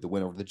 but with the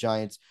win over the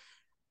Giants,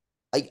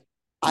 I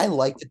I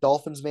like the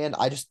Dolphins, man.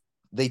 I just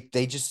they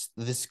just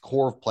this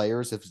core of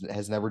players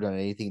has never done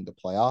anything in the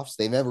playoffs.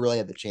 They've never really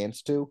had the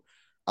chance to.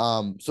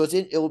 So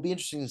it will be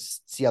interesting to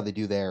see how they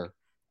do there.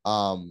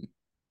 Um,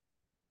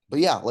 but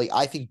yeah, like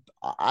I think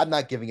I'm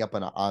not giving up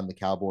on the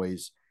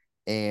Cowboys,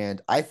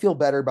 and I feel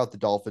better about the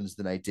Dolphins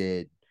than I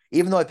did.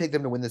 Even though I picked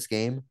them to win this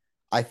game,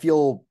 I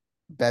feel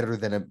better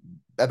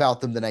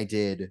about them than I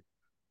did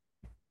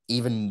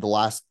even the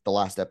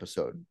last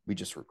episode we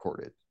just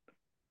recorded.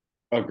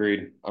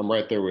 Agreed. I'm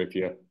right there with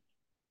you.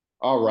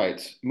 All right,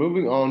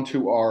 moving on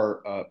to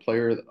our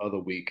Player of the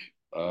Week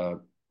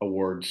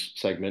awards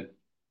segment.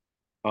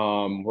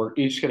 We're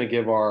each going to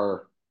give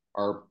our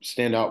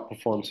standout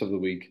performance of the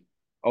week.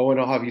 Owen,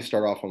 I'll have you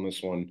start off on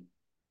this one.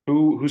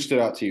 Who stood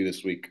out to you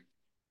this week?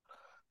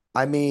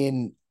 I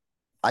mean,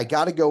 I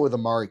got to go with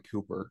Amari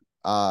Cooper.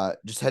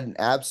 Just had an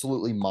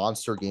absolutely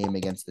monster game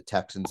against the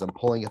Texans. I'm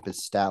pulling up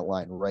his stat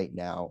line right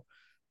now.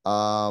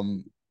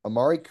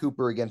 Amari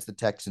Cooper against the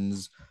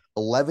Texans,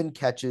 11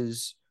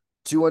 catches,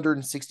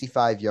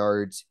 265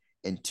 yards,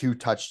 and two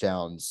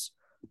touchdowns.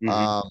 Hmm.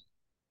 Um,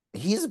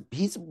 he's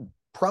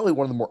probably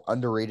one of the more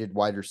underrated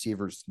wide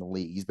receivers in the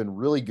league. He's been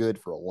really good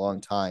for a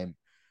long time.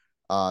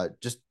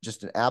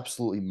 Just an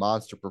absolutely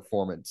monster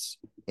performance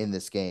in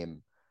this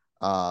game.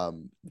 The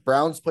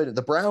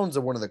Browns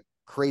are one of the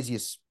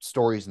craziest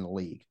stories in the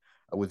league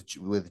with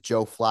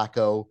Joe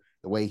Flacco,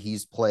 the way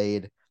he's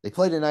played. They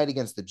played tonight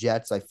against the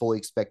Jets. I fully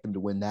expect them to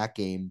win that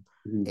game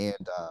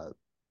and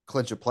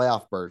clinch a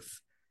playoff berth.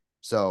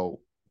 So,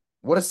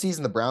 what a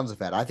season the Browns have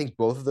had. I think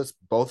both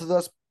of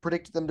us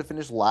predicted them to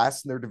finish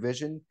last in their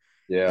division, and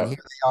Yeah. here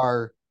they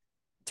are,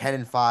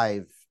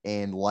 10-5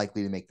 and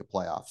likely to make the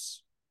playoffs.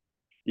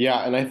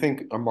 Yeah, and I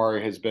think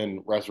Amari has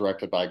been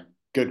resurrected by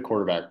good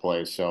quarterback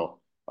play. So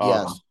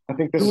Yes. I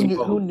think this Who is knew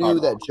what who we talk knew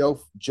that about.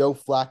 Joe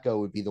Flacco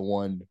would be the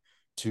one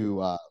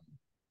to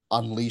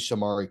unleash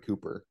Amari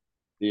Cooper?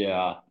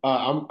 Yeah,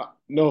 I'm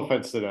no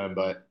offense to them,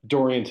 but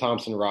Dorian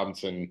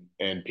Thompson-Robinson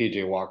and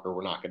PJ Walker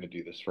were not going to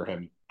do this for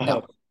him.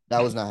 No,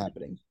 that was not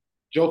happening.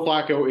 Joe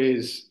Flacco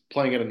is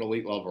playing at an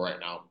elite level right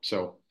now.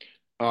 So,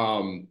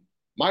 um,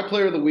 my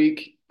player of the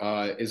week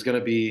is going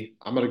to be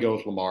I'm going to go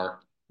with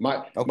Lamar.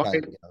 My my Okay.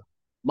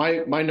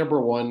 my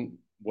number one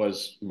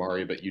was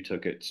Mari, but you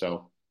took it.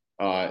 So,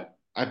 uh,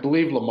 I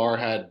believe Lamar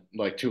had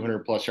like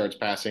 200 plus yards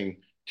passing,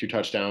 two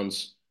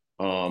touchdowns.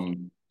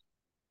 Um,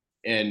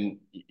 and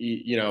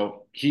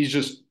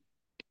he's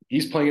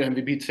playing at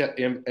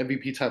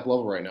MVP type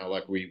level right now,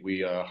 like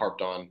we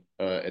harped on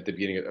at the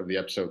beginning of the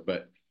episode.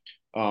 But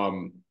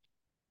um,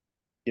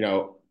 you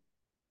know,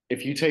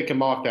 if you take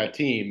him off that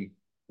team,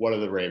 what are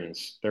the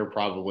Ravens? They're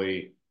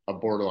probably a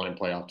borderline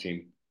playoff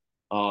team.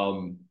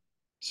 Um,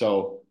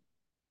 so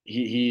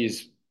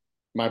he's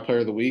my player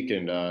of the week,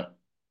 and I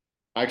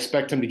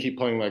expect him to keep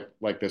playing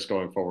like this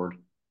going forward.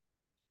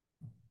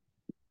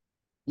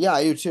 Yeah,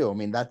 I do too. I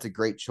mean, that's a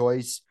great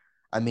choice.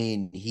 I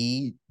mean,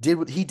 he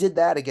did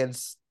that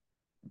against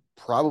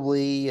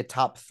probably a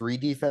top three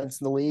defense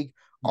in the league,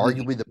 Mhm.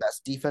 arguably the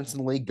best defense in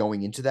the league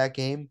going into that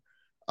game.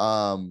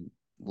 A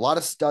lot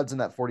of studs in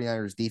that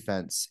 49ers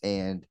defense,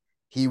 and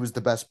he was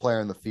the best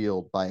player in the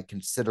field by a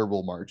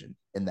considerable margin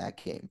in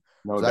that game.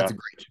 No So that's a doubt,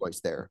 great choice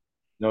there.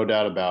 no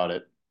doubt about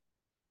it.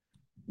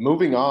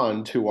 Moving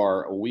on to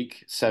our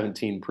Week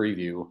 17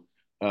 preview,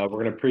 we're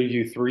going to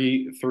preview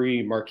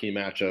three marquee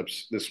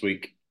matchups this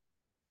week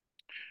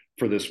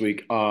for this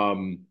week.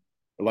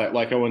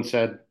 Like Owen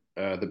said,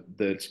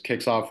 the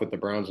kicks off with the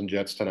Browns and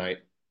Jets tonight.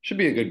 Should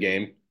be a good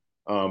game,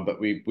 but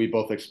we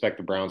both expect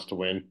the Browns to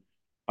win.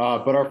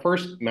 But our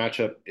first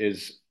matchup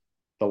is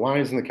the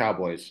Lions and the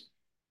Cowboys.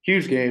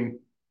 Huge game,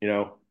 you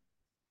know.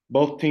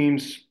 Both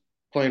teams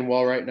playing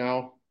well right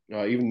now.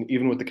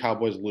 Even with the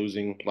Cowboys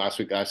losing last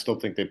week, I still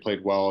think they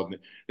played well and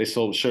they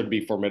still should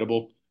be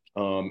formidable.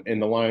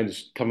 And the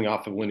Lions coming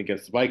off a win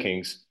against the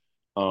Vikings.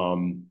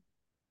 Um,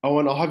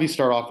 Owen, I'll have you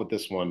start off with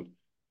this one.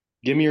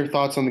 Give me your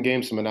thoughts on the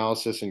game, some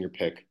analysis, and your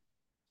pick.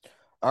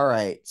 All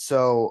right.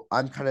 So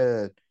I've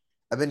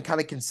been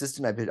kind of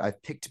consistent.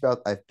 I've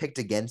picked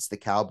against the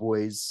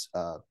Cowboys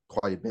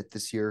quite a bit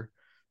this year.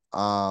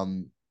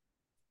 Um,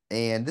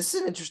 And this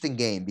is an interesting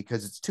game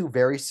because it's two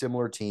very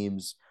similar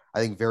teams. I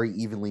think very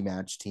evenly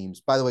matched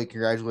teams. By the way,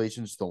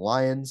 congratulations to the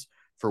Lions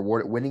for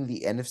winning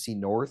the NFC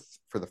North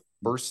for the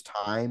first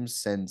time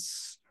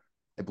since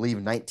I believe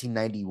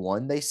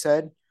 1991, they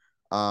said.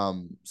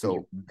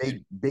 So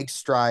big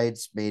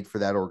strides made for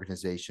that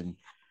organization.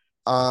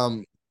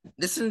 Um,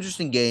 this is an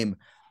interesting game.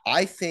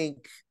 I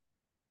think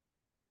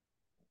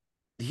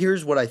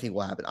here's what I think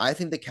will happen. I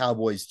think the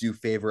Cowboys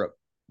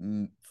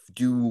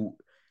do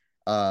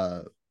uh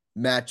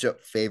match up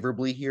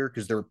favorably here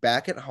because they're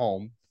back at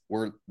home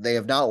where they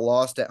have not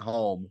lost at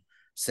home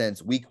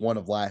since week one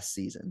of last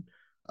season.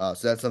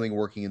 So that's something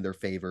working in their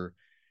favor.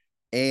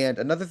 And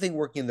another thing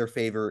working in their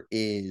favor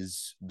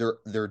is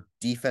their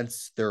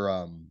defensive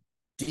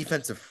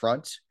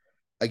front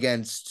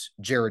against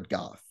Jared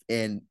Goff.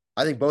 And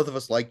I think both of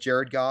us like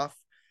Jared Goff,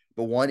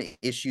 but one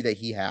issue that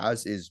he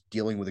has is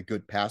dealing with a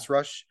good pass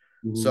rush.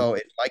 Mhm. So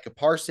if Micah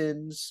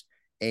Parsons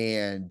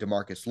and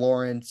Demarcus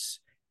Lawrence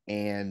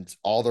and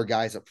all their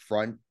guys up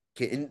front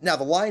now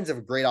the Lions have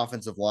a great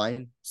offensive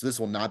line, so this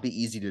will not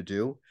be easy to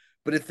do.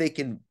 But if they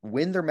can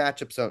win their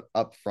matchups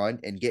up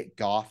front and get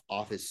Goff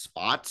off his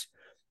spot,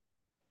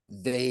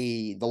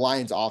 the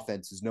Lions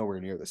offense is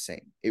nowhere near the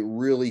same. It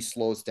really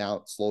slows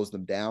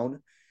them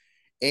down.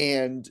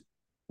 And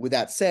with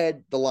that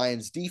said, the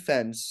Lions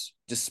defense,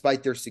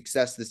 despite their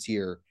success this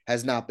year,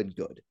 has not been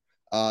good.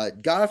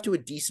 Got off to a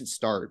decent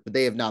start, but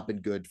they have not been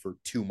good for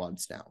 2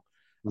 months now.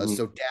 Mhm.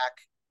 So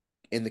Dak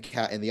in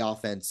the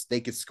offense,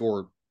 they could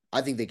score.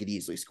 I think they could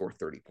easily score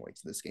 30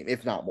 points in this game,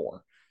 if not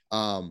more.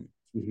 Um,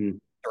 Mhm.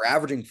 they're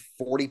averaging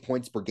 40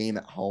 points per game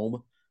at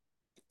home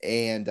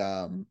and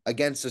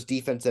against this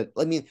defense that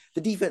I mean the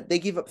defense they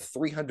gave up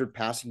 300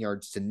 passing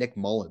yards to Nick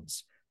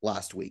Mullins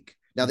last week.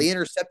 Now Mhm. they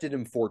intercepted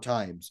him 4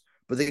 times,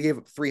 but they gave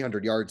up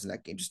 300 yards in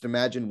that game. Just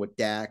imagine what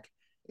Dak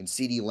and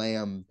CeeDee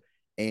Lamb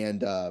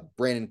and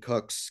Brandon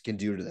Cooks can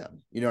do to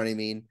them. You know what I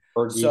mean?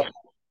 So Fergie.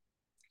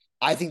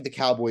 I think the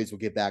Cowboys will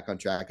get back on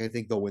track. I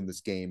think they'll win this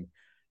game.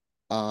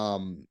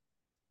 Um,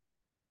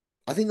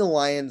 I think the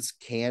Lions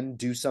can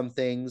do some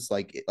things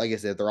like I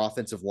said, their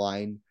offensive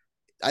line.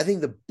 I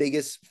think the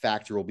biggest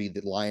factor will be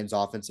the Lions'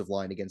 offensive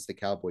line against the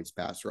Cowboys'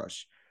 pass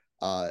rush.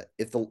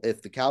 If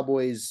the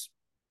Cowboys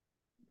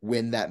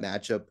win that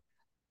matchup,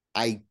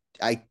 I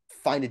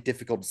find it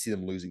difficult to see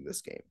them losing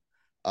this game.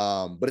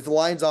 But if the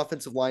Lions'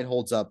 offensive line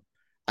holds up,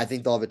 I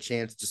think they'll have a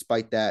chance.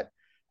 Despite that,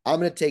 I'm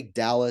going to take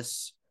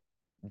Dallas.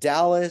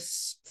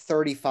 Dallas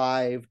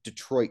 35,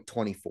 Detroit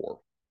 24.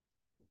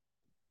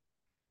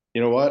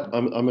 You know what?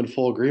 I'm in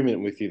full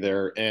agreement with you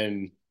there,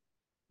 and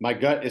my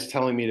gut is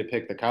telling me to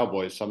pick the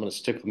Cowboys, so I'm going to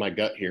stick with my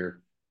gut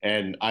here.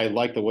 And I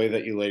like the way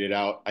that you laid it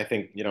out. I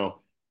think,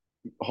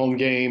 home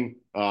game.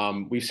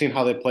 We've seen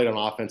how they played on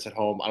offense at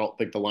home. I don't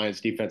think the Lions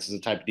defense is the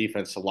type of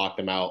defense to lock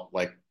them out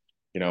like,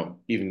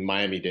 even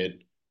Miami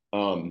did.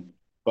 Um,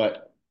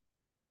 but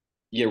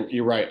Yeah,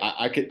 you're right.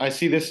 I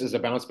see this as a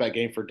bounce back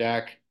game for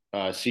Dak,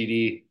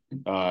 CD.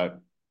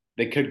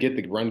 They could get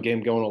the run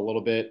game going a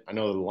little bit. I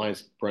know the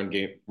Lions run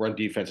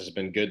defense has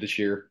been good this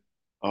year,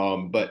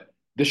 but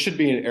this should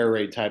be an air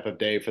raid type of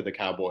day for the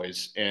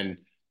Cowboys. And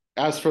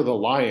as for the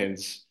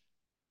Lions,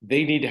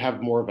 they need to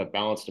have more of a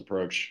balanced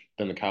approach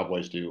than the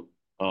Cowboys do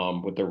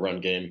with their run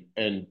game,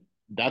 and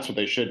that's what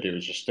they should do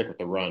is just stick with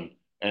the run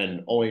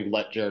and only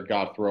let Jared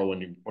Goff throw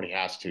when he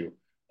has to,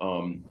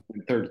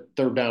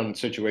 third down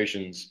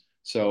situations.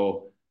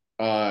 So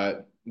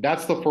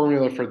that's the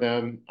formula for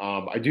them.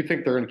 I do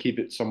think they're going to keep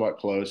it somewhat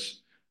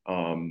close,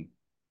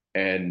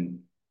 and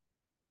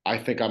I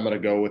think I'm going to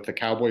go with the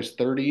Cowboys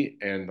 30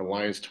 and the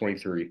Lions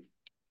 23.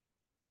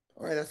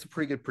 All right, that's a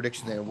pretty good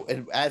prediction there.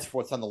 And as for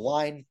what's on the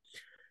Lions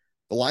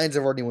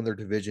have already won their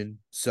division,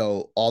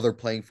 so all they're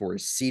playing for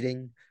is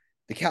seeding.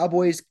 The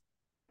Cowboys,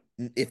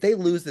 if they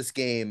lose this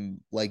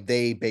game, like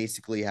they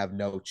basically have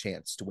no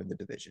chance to win the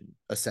division,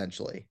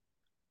 essentially.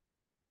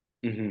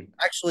 Mm-hmm.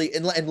 Actually,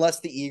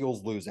 unless the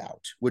Eagles lose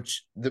out,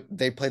 which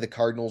they play the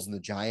Cardinals and the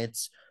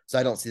Giants, so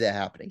I don't see that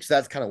happening. So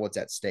that's kind of what's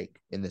at stake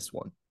in this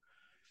one.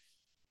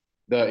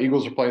 The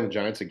Eagles are playing the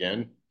Giants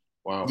again.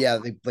 Wow. Yeah,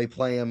 they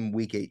play them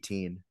week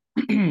 18.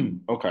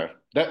 Okay,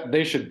 that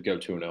they should go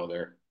 2-0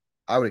 there.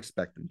 I would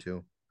expect them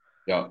to.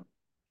 Yeah.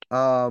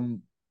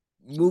 Um,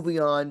 moving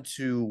on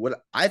to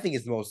what I think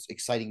is the most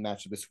exciting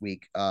match of this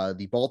week,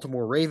 the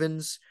Baltimore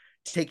Ravens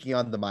taking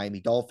on the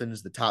Miami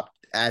Dolphins, the top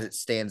as it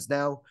stands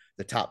now,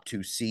 the top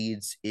two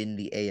seeds in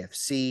the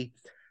AFC.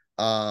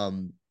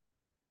 Um,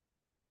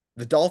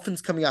 the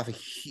Dolphins coming off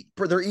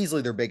they're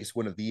easily their biggest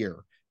win of the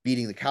year,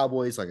 beating the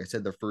Cowboys. Like I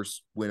said, their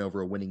first win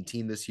over a winning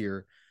team this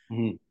year.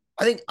 Mhm.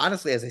 I think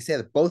honestly, as I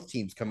said, both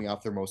teams coming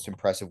off their most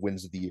impressive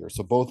wins of the year.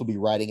 So both will be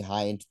riding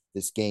high into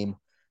this game.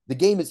 The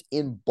game is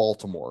in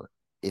Baltimore.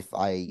 If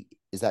I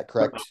is that Yep.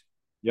 correct?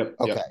 Yep.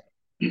 Okay.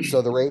 Yep.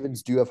 So the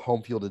Ravens do have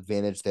home field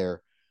advantage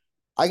there.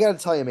 I got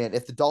to tell you, man,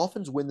 if the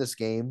Dolphins win this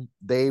game,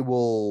 they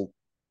will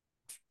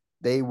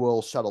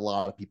shut a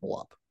lot of people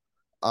up.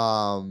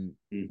 Mm.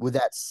 With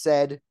that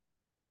said,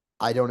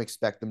 I don't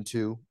expect them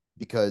to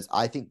because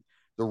I think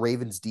the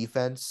Ravens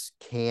defense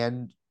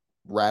can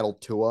rattle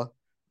Tua.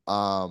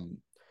 Um,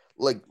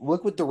 like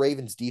look what the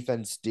Ravens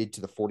defense did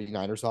to the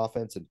 49ers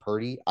offense and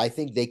Purdy. I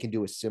think they can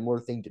do a similar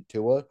thing to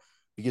Tua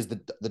because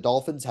the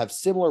Dolphins have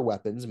similar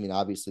weapons. I mean,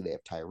 obviously they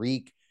have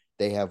Tyreek,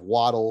 they have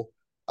Waddle.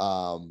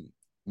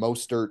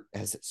 Mostert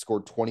has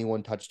scored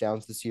 21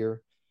 touchdowns this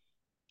year.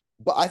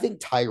 But I think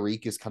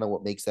Tyreek is kind of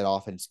what makes that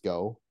offense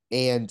go.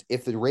 And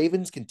if the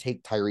Ravens can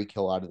take Tyreek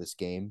Hill out of this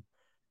game,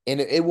 and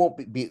it won't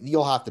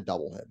you'll have to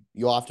double him.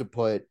 You'll have to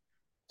put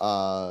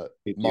uh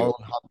Me too.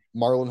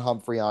 Marlon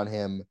Humphrey on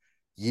him,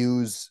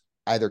 use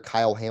either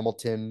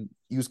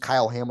use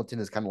Kyle Hamilton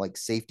as kind of like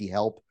safety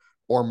help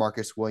or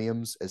Marcus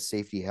Williams as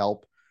safety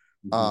help.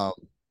 Mhm. Um,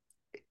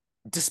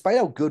 despite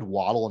how good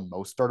Waddle and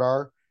Mostert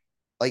are,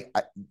 like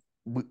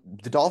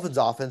the Dolphins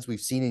offense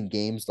we've seen in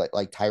games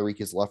like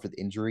Tyreek is left with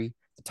injury,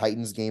 the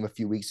Titans game a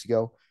few weeks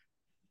ago,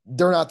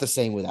 they're not the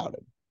same without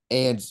him.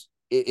 And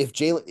if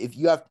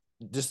you have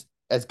just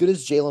as good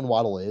as Jalen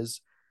Waddle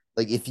is,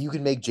 like if you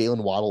can make if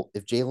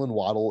Jalen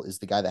Waddle is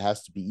the guy that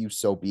has to beat you,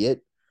 so be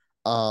it.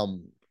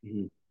 Um,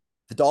 Mhm.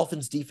 the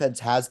Dolphins defense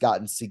has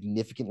gotten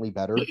significantly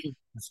better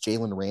since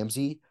Jalen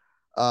Ramsey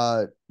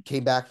uh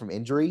came back from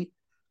injury.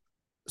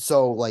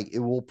 So like it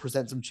will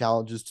present some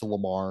challenges to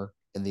Lamar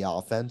in the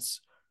offense.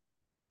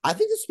 I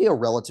think this will be a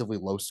relatively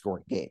low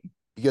scoring game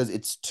because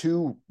it's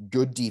two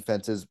good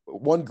defenses,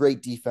 one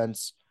great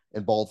defense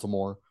in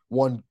Baltimore,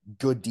 one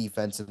good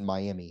defense in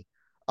Miami.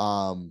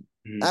 Um,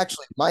 Mhm.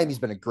 actually, Miami's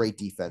been a great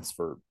defense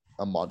for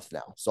a month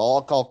now, so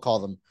I'll call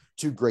them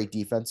two great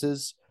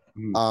defenses.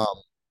 Mhm.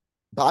 Um,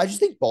 but I just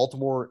think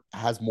Baltimore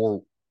has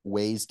more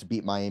ways to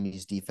beat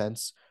Miami's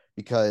defense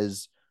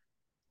because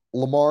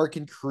Lamar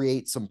can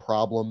create some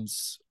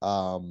problems.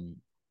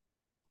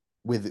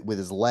 With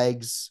his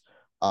legs.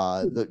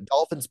 The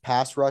Dolphins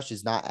pass rush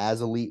is not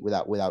as elite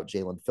without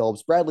Jalen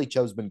Phillips. Bradley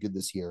Chubb's been good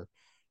this year,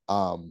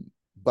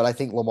 but I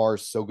think Lamar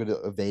is so good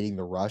at evading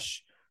the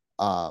rush.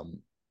 Um,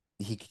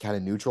 he can kind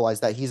of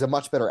neutralize that. He's a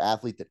much better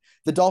athlete. That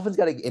the Dolphins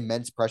got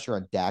immense pressure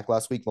on Dak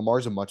last week.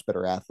 Lamar's a much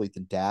better athlete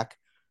than Dak,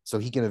 so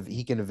he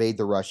can evade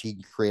the rush. He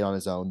can create on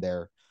his own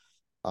there.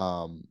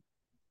 Um,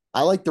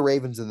 I like the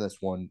Ravens in this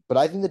one, but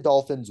I think the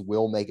Dolphins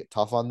will make it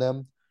tough on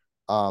them.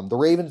 The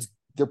Ravens,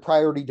 their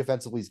priority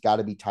defensively has got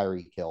to be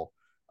Tyreek Hill.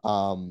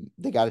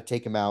 They got to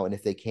take him out, and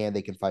if they can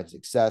find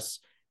success.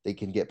 They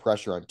can get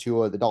pressure on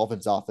Tua. The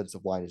Dolphins'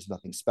 offensive line is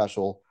nothing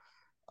special.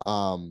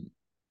 Um,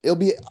 I'm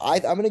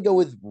going to go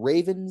with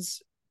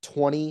Ravens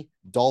 20,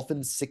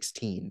 Dolphins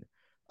 16.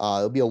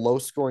 It'll be a low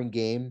scoring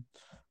game.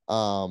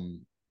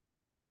 Um,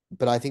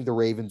 but I think the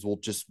Ravens will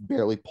just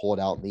barely pull it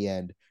out in the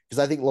end because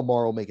I think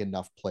Lamar will make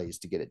enough plays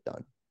to get it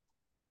done.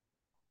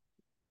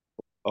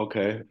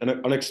 Okay, an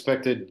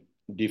unexpected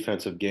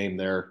defensive game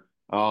there.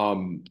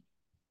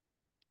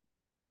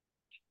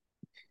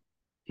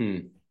 Hmm.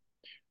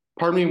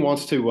 Part of me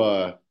wants to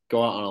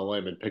go out on a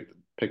limb and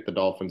pick the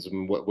Dolphins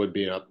and what would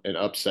be an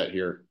upset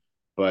here,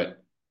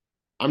 but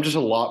I'm just a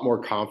lot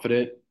more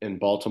confident in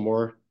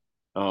Baltimore.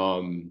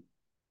 Um,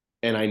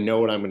 and I know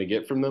what I'm going to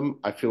get from them.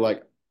 I feel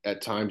like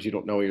at times you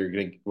don't know what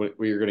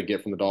you're going to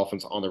get from the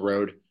Dolphins on the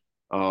road.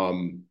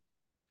 Um,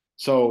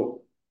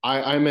 so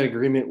I'm in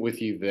agreement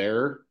with you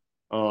there.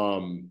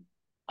 Um,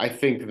 I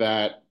think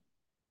that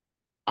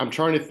I'm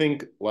trying to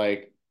think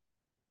like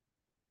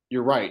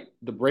you're right.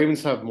 The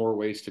Ravens have more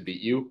ways to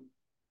beat you.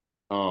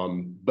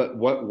 But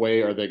what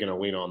way are they going to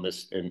lean on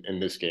this in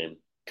this game?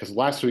 Because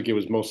last week it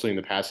was mostly in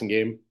the passing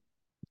game.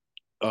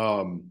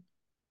 Um,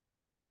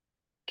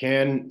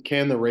 can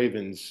the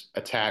Ravens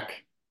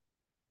attack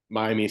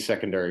Miami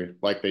secondary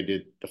like they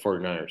did the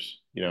 49ers?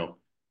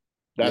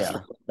 That's Yeah.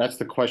 that's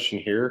the question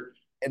here.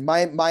 And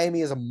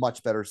Miami is a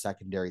much better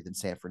secondary than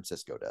San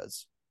Francisco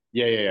does.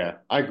 Yeah.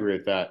 I agree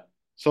with that.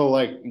 So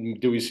like,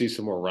 do we see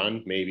some more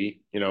run?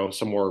 Maybe,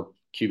 some more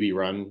QB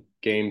run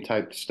game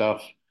type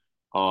stuff.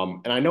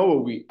 And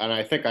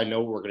I think I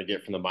know what we're going to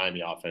get from the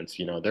Miami offense.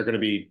 They're going to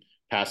be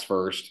pass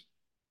first.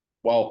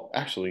 Well,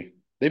 actually,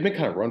 they've been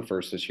kind of run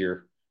first this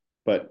year,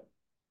 but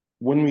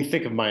when we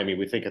think of Miami,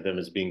 we think of them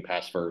as being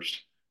pass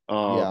first.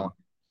 Yeah.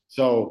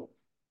 So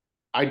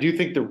I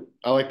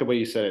like the way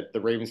you said it.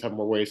 The Ravens have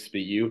more ways to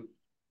beat you,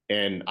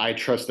 and I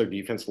trust their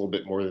defense a little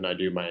bit more than I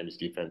do Miami's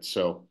defense.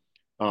 So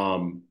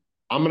um,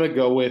 I'm gonna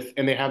go with,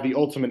 and they have the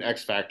ultimate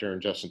X factor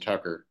in Justin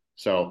Tucker.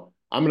 So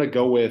I'm gonna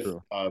go with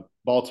True.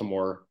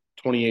 Baltimore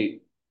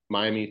 28,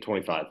 Miami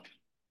 25.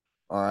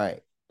 All right.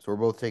 So we're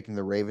both taking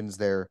the Ravens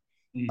there.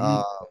 Hmm.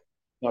 Uh,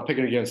 Not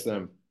picking against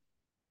them.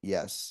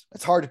 yes.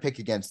 It's hard to pick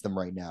against them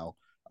right now,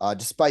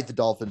 despite the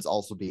Dolphins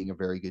also being a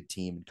very good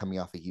team and coming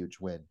off a huge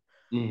win.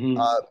 Hmm.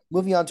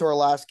 Moving on to our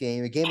last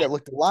game, a game that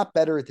looked a lot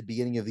better at the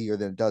beginning of the year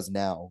than it does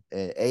now.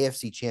 An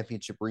AFC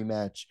Championship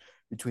rematch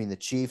between the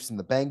Chiefs and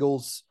the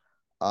Bengals.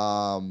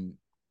 Um,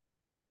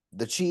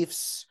 the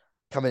Chiefs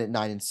come in at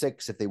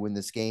 9-6. If they win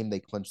this game,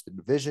 they clinch the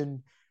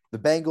division. The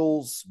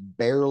Bengals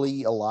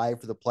barely alive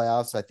for the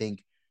playoffs. I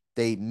think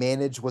they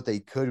managed what they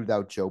could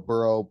without Joe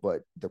Burrow,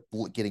 but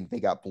they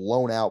got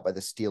blown out by the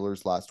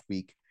Steelers last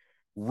week.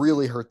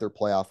 Really hurt their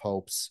playoff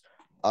hopes.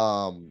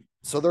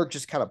 So they're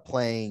just kind of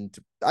playing.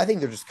 I think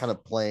they're just kind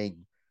of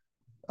playing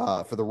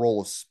for the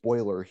role of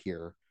spoiler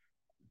here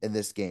in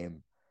this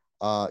game.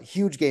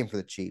 Huge game for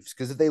the Chiefs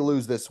because if they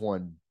lose this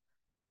one,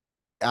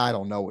 I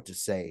don't know what to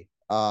say.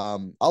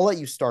 I'll let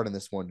you start on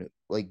this one.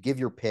 Like, give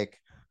your pick.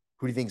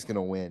 Who do you think is going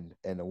to win,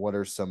 and what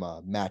are some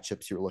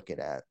matchups you're looking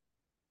at?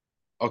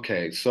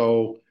 Okay,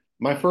 so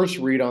my first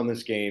read on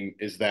this game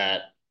is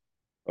that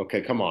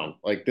okay, come on.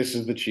 Like this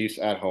is the Chiefs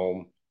at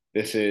home.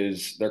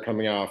 They're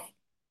coming off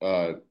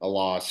a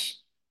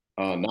loss,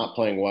 not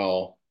playing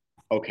well.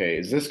 Okay,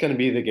 is this going to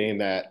be the game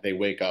that they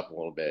wake up a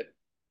little bit?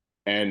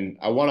 And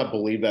I want to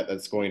believe that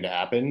that's going to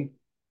happen,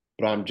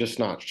 but I'm just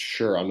not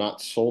sure. I'm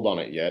not sold on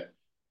it yet.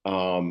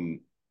 Um,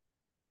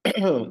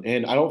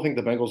 and I don't think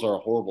the Bengals are a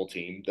horrible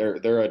team.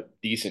 They're a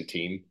decent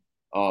team.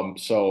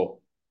 So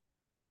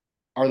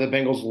are the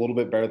Bengals a little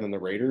bit better than the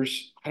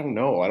Raiders? I don't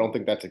know. I don't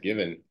think that's a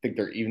given. I think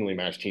they're evenly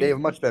matched They have teams. a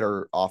much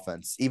better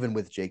offense, even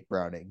with Jake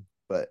Browning.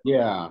 But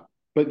Yeah,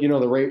 but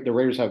the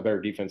Raiders have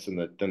better defense than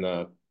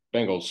the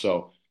Bengals.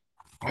 So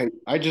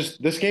I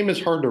just this game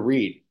is hard to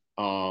read.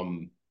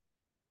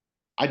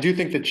 I do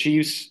think the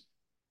Chiefs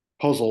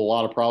pose a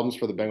lot of problems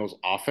for the Bengals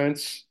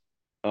offense,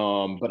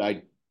 but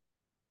I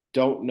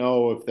don't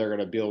know if they're going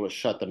to be able to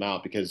shut them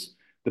out because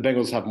the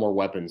Bengals have more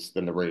weapons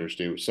than the Raiders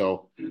do.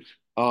 So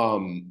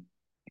um,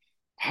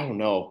 I don't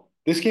know.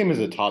 This game is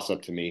a toss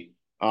up to me.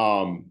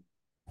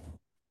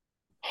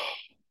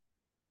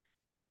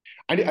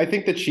 I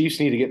think the Chiefs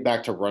need to get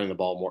back to running the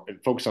ball more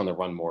and focus on the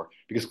run more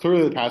because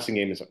clearly the passing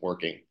game isn't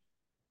working.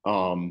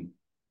 Um,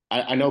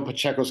 I know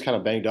Pacheco's kind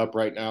of banged up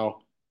right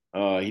now.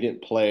 He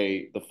didn't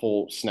play the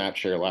full snap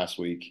share last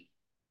week.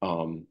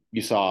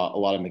 You saw a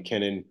lot of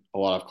McKinnon, a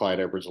lot of Clyde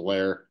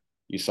Edwards-Helaire.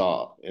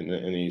 And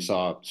then you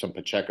saw some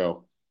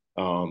Pacheco.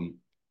 Um,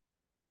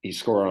 he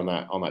scored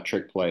on that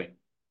trick play,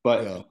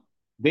 but yeah,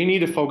 they need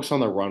to focus on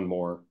the run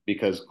more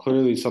because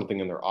clearly something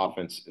in their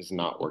offense is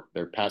not work.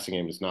 Their passing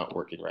game is not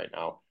working right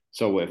now.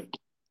 So if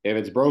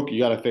it's broke, you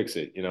got to fix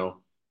it.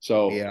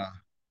 So yeah.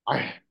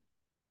 I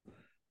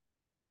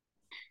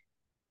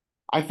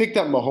I think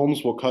that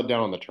Mahomes will cut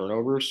down on the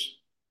turnovers,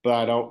 but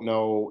I don't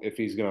know if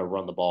he's going to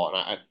run the ball.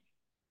 And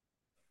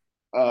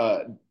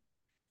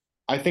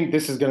I think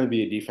this is going to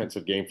be a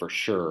defensive game for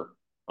sure.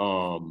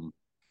 Um,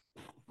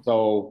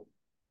 so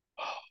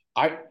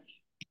I,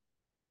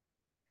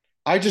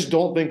 I just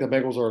don't think the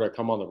Bengals are going to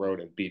come on the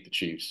road and beat the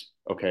Chiefs.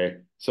 Okay,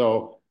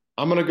 so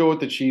I'm going to go with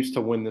the Chiefs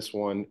to win this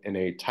one in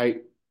a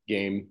tight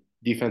game,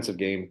 defensive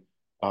game,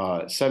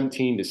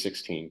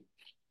 17-16.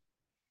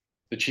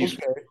 The Chiefs,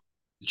 Okay.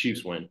 the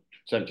Chiefs win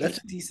 17. That's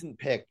a decent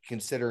pick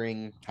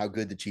considering how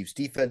good the Chiefs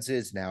defense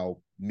is, now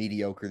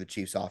mediocre the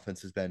Chiefs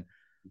offense has been.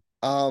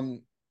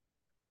 Um,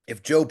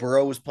 if Joe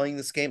Burrow was playing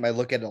this game, I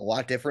look at it a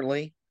lot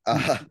differently.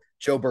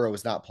 Joe Burrow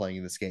is not playing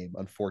in this game,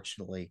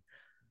 unfortunately.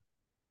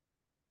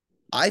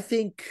 I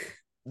think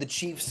the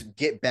Chiefs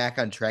get back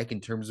on track in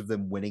terms of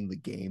them winning the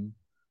game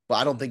but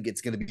I don't think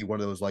it's going to be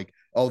one of those like,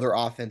 oh, their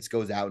offense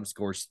goes out and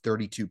scores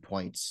 32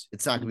 points.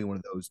 It's not going to be one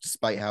of those,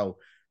 despite how,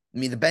 I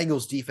mean, the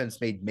Bengals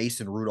defense made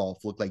Mason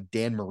Rudolph look like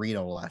Dan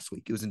Marino last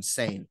week. It was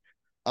insane.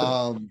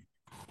 Um,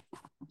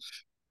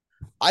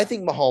 I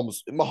think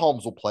Mahomes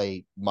will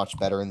play much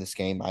better in this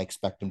game. I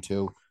expect him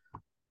to.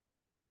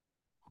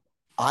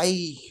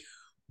 I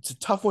It's a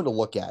tough one to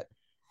look at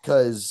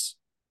because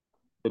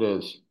It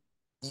is.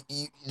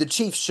 the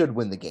Chiefs should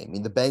win the game. I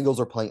mean, the Bengals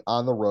are playing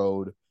on the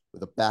road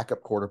with a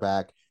backup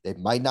quarterback. They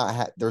might not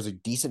have. There's a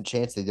decent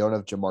chance they don't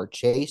have Jamar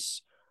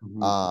Chase,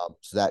 Mhm.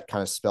 so that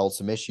kind of spells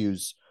some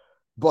issues.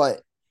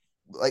 But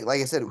like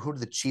I said, who do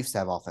the Chiefs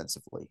have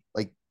offensively?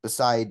 Like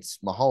besides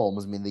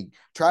Mahomes, I mean, the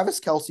Travis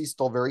Kelsey's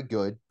still very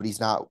good, but he's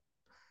not.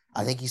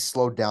 I think he's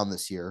slowed down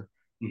this year.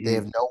 They Mhm.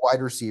 have no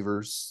wide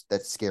receivers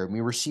that scare me.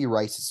 Rashee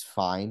Rice is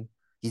fine.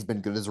 He's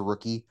been good as a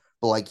rookie,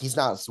 but like he's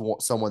not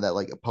someone that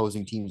like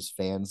opposing teams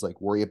fans like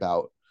worry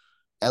about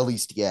at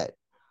least yet.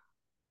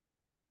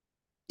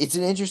 It's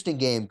an interesting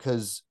game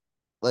because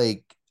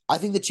like I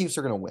think the Chiefs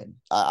are going to win.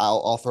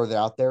 I'll throw that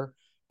out there.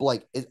 But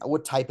like,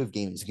 what type of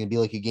game is it going to be?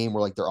 Like a game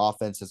where like their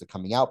offense is a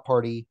coming out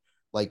party?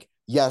 Like,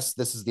 yes,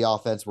 this is the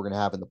offense we're going to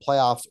have in the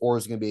playoffs, or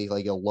is it going to be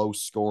like a low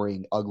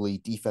scoring, ugly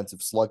defensive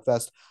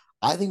slugfest?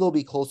 I think it'll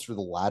be closer to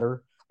the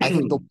latter. I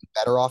think they'll be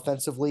better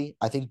offensively.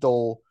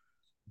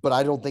 But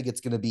I don't think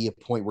it's going to be a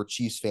point where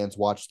Chiefs fans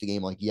watch the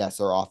game like, yes,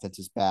 our offense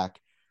is back.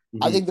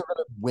 I Mhm. think they're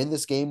going to win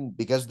this game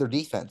because of their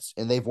defense,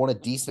 and they've won a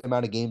decent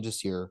amount of games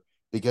this year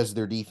because of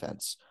their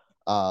defense.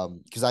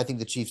 Because I think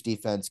the Chiefs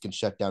defense can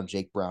shut down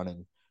Jake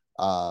Browning.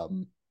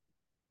 Um,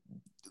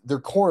 their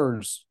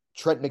corners,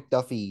 Trent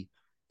McDuffie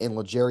and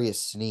L'Jarius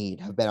Sneed,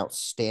 have been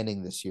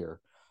outstanding this year.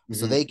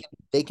 So Mhm.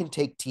 they can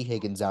take T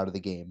Higgins out of the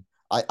game.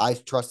 I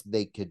trust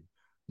they could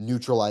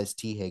neutralize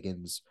T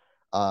Higgins.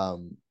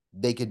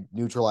 They could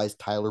neutralize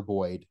Tyler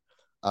Boyd.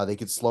 They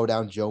could slow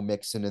down Joe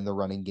Mixon in the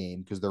running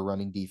game because their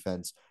running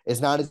defense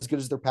is not as good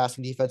as their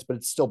passing defense, but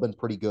it's still been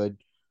pretty good.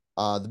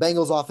 The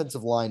Bengals'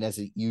 offensive line, as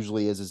it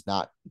usually is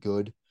not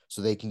good,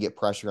 so they can get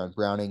pressure on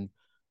Browning.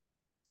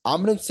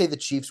 I'm going to say the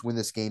Chiefs win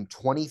this game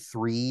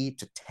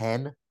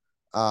 23-10.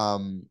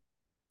 Um,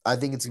 I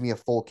think it's going to be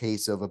a full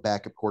case of a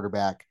backup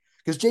quarterback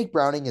because Jake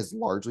Browning has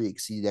largely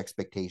exceeded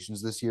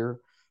expectations this year,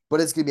 but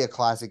it's going to be a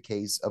classic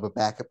case of a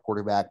backup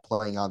quarterback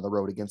playing on the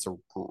road against a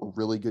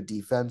really good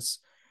defense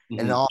and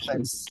an Mhm.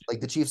 offense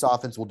like the Chiefs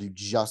offense will do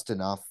just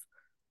enough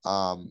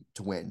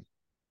to win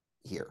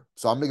here.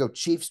 So I'm going to go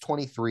Chiefs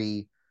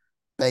 23,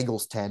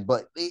 Bengals 10,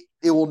 but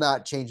it will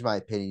not change my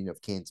opinion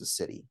of Kansas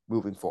City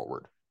moving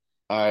forward.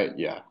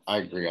 Yeah, I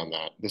agree on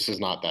that. This is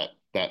not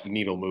that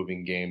needle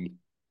moving game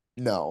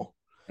No.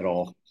 at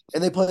all.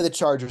 And they play the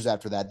Chargers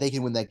after that. They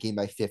can win that game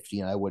by 50,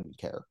 and I wouldn't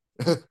care.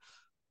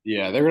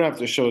 Yeah, they're gonna have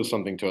to show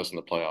something to us in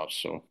the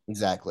playoffs. So,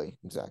 Exactly.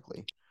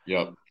 Exactly.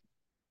 yep.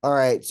 All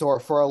right. So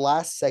for our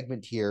last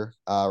segment here,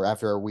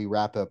 after we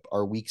wrap up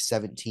our week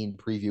 17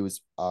 previews,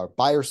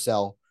 buy or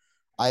sell.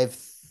 I have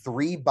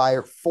four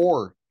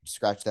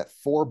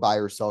buy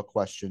or sell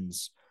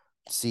questions.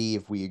 See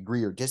if we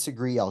agree or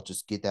disagree. I'll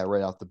just get that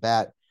right off the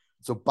bat.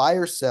 So buy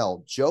or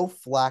sell, Joe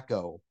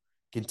Flacco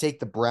can take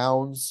the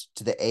Browns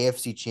to the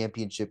AFC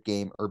Championship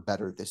game or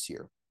better this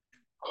year.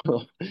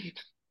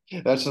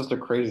 That's just a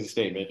crazy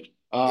statement.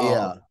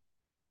 Yeah.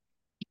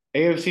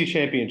 AFC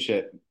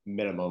Championship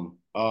minimum.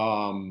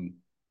 I'm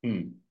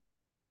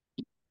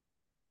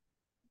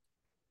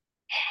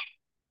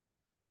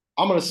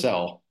gonna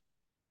sell.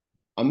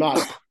 I'm not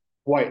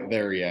quite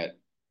there yet.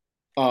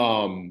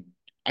 Um,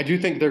 I do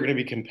think they're gonna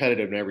be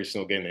competitive in every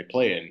single game they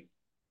play in.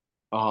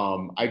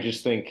 I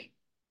just think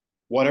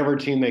whatever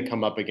team they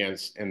come up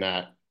against in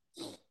that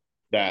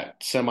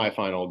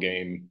semifinal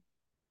game,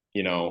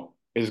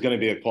 is going to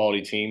be a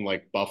quality team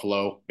like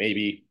Buffalo,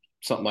 maybe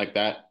something like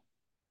that.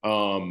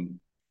 Um,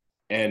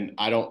 and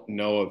I don't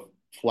know if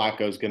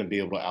Flacco's going to be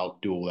able to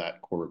outduel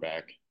that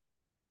quarterback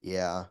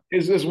Yeah.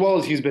 as well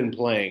as he's been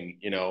playing.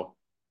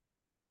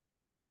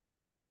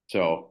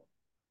 So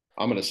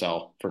I'm going to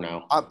sell for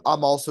now.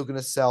 I'm also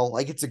gonna sell.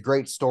 Like it's a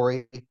great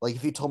story. Like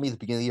if you told me at the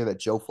beginning of the year that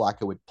Joe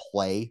Flacco would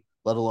play,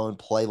 let alone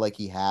play like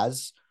he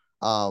has,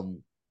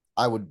 um,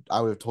 I would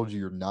have told you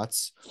you're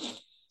nuts.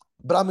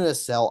 But I'm gonna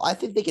sell. I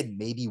think they could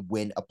maybe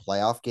win a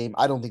playoff game.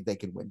 I don't think they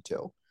could win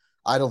two.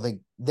 I don't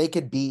think they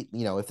could beat,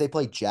 if they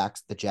play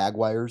the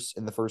Jaguars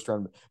in the first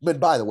round. But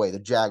by the way, the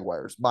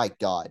Jaguars, my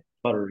God,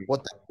 Buttery.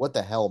 what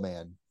the hell,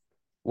 man?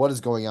 What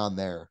is going on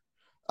there?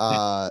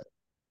 Uh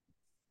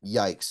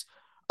Yikes.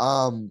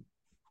 Um,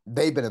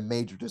 they've been a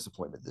major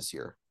disappointment this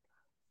year.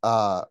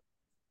 Uh,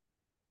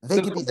 they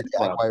Since could we beat the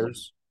made playoffs.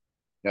 Jaguars.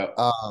 Yep.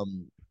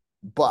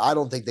 But I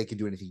don't think they can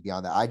do anything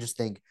beyond that. I just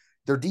think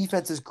their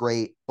defense is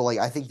great, but like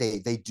I think they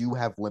do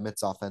have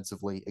limits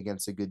offensively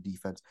against a good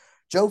defense.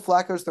 Joe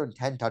Flacco's thrown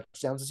 10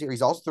 touchdowns this year.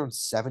 He's also thrown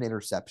 7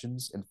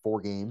 interceptions in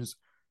 4 games.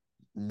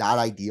 Not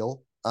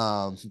ideal.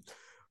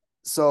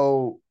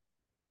 So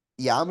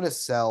yeah, I'm gonna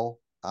sell.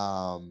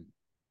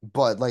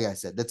 But like I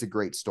said, that's a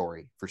great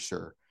story for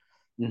sure.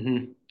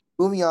 Hmm.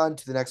 Moving on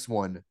to the next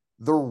one,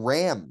 the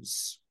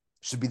Rams.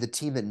 should be the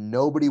team that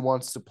nobody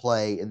wants to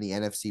play in the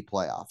NFC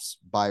playoffs.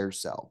 Buy or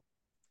sell?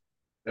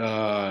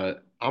 I'm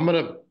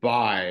gonna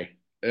buy.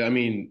 I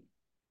mean,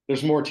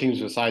 there's more teams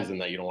besides them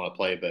that you don't want to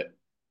play,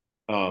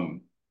 but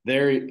um,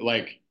 they're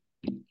like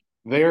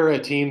they're a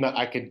team that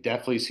I could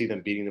definitely see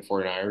them beating the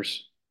 49ers,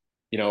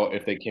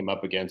 if they came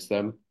up against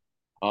them.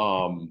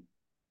 Um,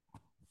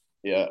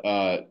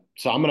 yeah,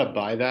 so I'm gonna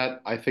buy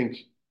that. I think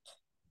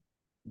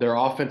their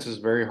offense is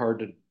very hard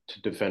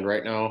to defend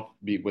right now,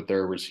 with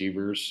their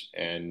receivers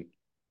and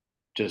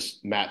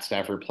just Matt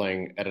Stafford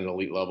playing at an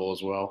elite level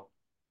as well.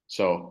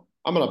 So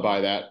I'm gonna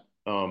buy that.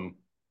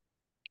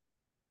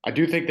 I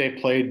do think they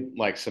played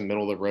like some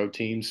middle of the road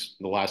teams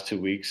the last 2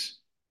 weeks,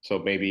 so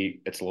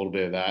maybe it's a little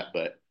bit of that,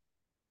 but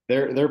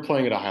they're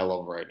playing at a high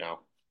level right now.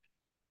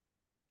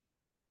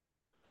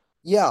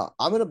 Yeah,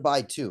 I'm gonna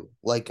buy too.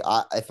 Like,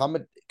 if I'm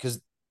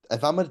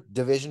a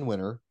division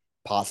winner,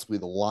 possibly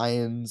the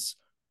Lions,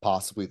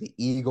 possibly the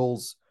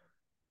Eagles,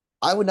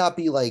 I would not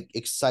be like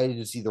excited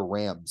to see the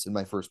Rams in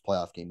my first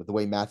playoff game with the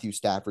way Matthew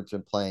Stafford's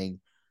been playing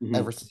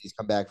ever Hmm. since he's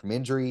come back from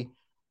injury.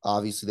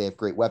 Obviously, they have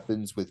great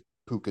weapons with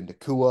Puka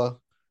Nakua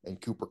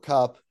and Cooper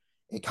Cup,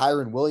 and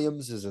Kyron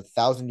Williams is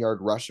 1,000 yard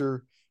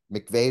rusher.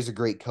 McVay is a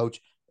great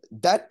coach.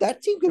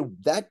 That team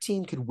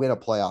could win a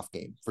playoff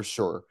game for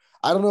sure.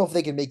 I don't know if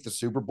they can make the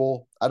Super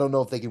Bowl. I don't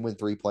know if they can win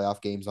 3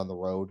 playoff games on the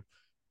road,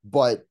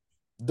 but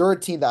they're a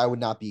team that I would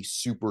not be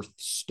super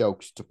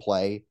stoked to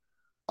play.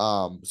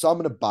 So I'm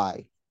gonna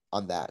buy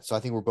on that. So I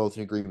think we're both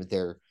in agreement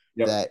there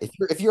Yep. that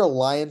if you're a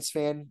Lions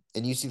fan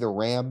and you see the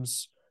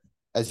Rams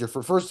as your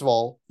first of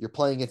all, you're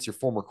playing against your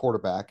former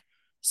quarterback.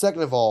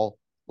 Second of all,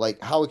 like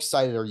how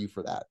excited are you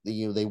for that?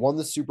 They won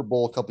the Super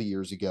Bowl a couple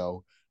years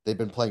ago. They've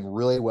been playing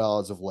really well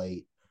as of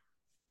late.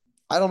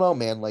 I don't know,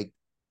 man. Like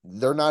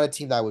they're not a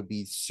team that I would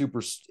be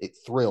super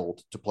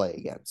thrilled to play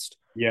against.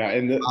 Yeah,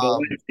 and the Um,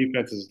 Lions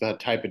defense is the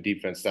type of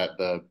defense that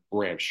the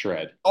Rams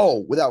shred.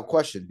 oh, without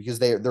question, because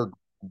they're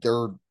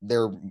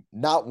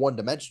not one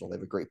dimensional. They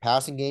have a great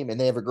passing game and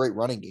they have a great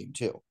running game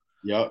too.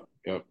 Yep,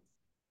 yep.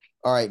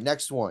 All right,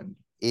 next one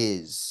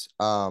is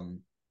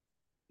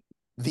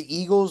the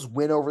Eagles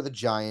win over the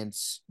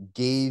Giants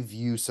gave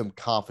you some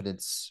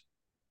confidence,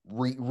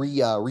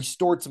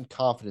 restored some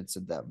confidence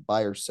in them.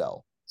 Buy or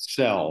sell?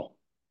 Sell.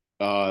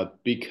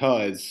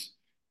 Because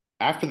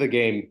after the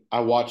game,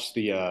 I watched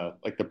the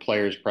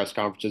players' press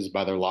conferences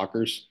by their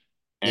lockers,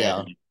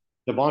 Yeah. and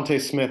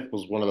Devontae Smith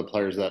was one of the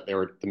players that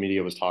the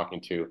media was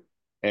talking to,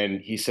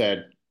 and he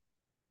said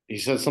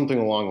something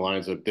along the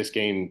lines of, "This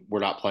game we're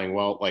not playing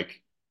well.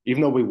 Like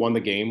even though we won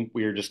the game,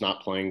 we are just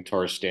not playing to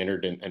our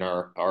standard and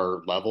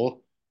our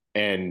level."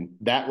 And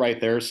that right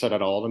there said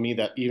it all to me.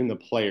 That even the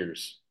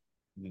players,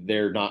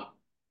 they're not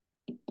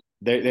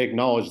they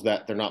acknowledge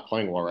that they're not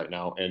playing well right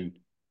now, and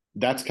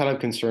that's kind of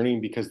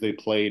concerning because they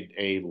played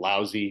a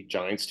lousy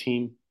Giants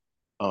team,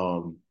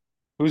 um,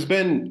 who's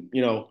been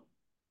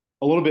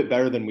a little bit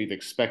better than we've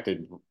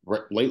expected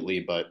lately,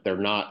 but they're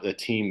not the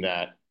team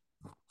that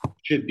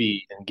should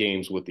be in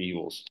games with the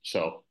Eagles.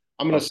 So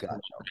I'm going to say Okay.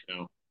 right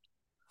now.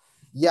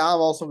 Yeah,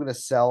 I'm also going to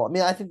sell. I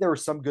mean, I think there were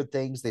some good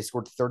things. They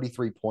scored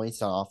 33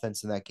 points on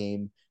offense in that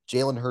game.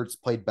 Jalen Hurts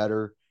played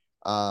better.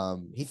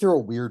 He threw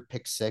a weird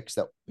pick six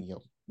that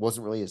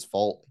wasn't really his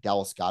fault.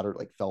 Dallas Goedert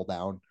like fell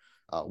down.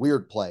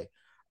 Weird play.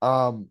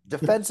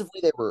 Defensively,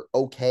 they were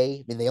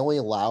okay. I mean, they only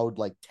allowed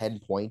like 10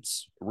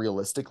 points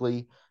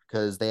realistically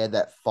because they had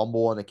that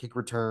fumble and a kick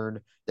return.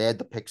 They had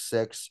the pick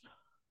six.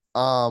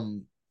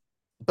 Um,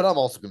 but I'm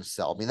also going to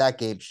sell. I mean, that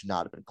game should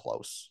not have been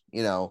close.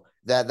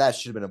 That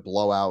should have been a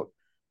blowout.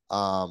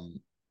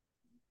 Um,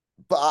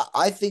 but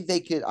I think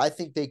they could. I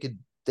think they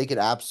could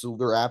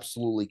absolutely. They're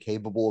absolutely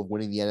capable of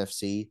winning the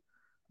NFC.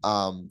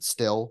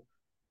 Still,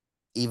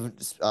 even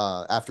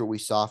after what we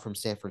saw from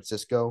San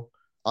Francisco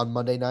on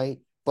Monday night.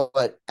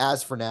 But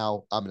as for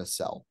now, I'm going to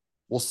sell.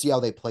 We'll see how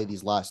they play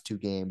these last 2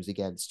 games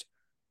against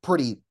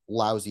pretty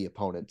lousy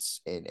opponents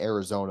in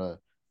Arizona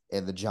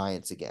and the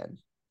Giants again.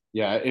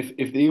 Yeah, if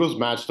the Eagles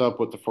matched up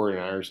with the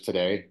 49ers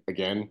today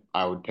again,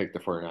 I would pick the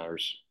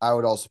 49ers. I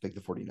would also pick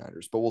the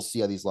 49ers, but we'll see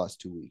how these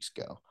last 2 weeks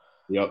go.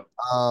 Yep.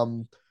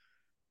 Um,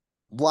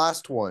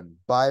 Last one,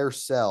 buy or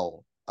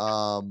sell.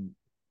 The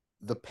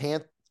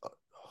oh,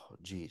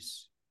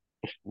 geez.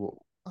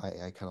 Well, I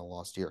kind of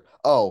lost here.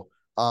 Oh,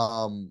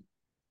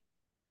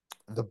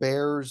 the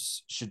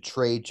Bears should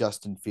trade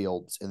Justin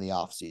Fields in the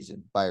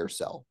offseason, buy or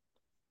sell.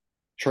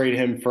 Trade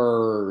him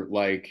for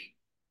like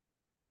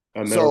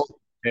a middle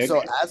So,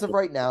 so pick. as of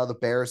right now, the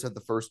Bears have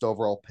the first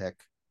overall pick,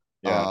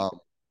 Yeah. um,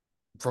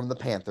 from the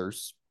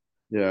Panthers.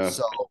 Yeah.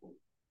 So,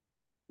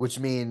 which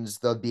means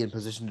they'll be in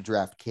position to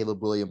draft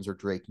Caleb Williams or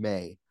Drake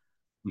May.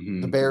 The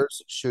Hmm.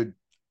 Bears should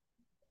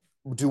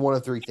do one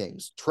of 3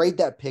 things: trade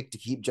that pick to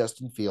keep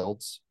Justin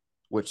Fields,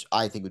 which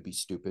I think would be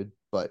stupid,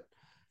 but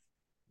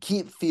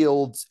keep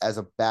Fields as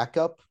a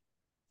backup,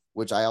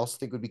 which I also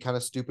think would be kind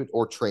of stupid,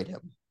 or trade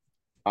him.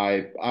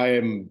 I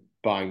am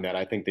buying that.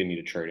 I think they need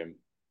to trade him.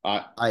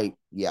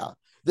 Yeah.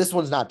 This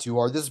one's not too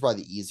hard. This is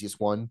probably the easiest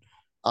one.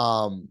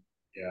 Um,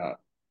 Yeah.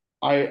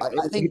 I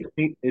I think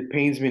it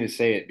pains me to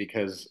say it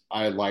because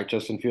I like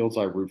Justin Fields.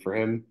 I root for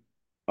him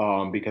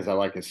because I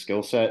like his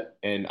skill set,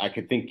 and I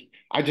think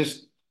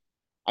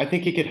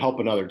he could help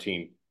another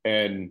team.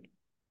 And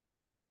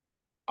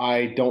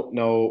I don't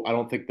know. I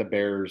don't think the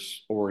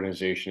Bears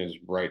organization is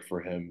right for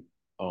him.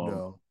 Um,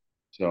 no.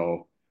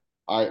 so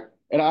I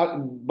I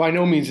by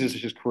no means is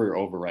his career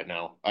over right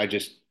now.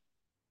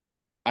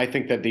 I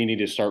think that they need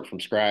to start from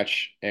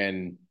scratch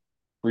and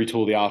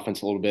retool the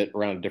offense a little bit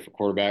around a different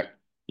quarterback.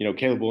 You know,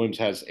 Caleb Williams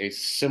has a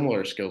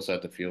similar skill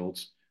set to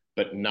Fields,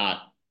 but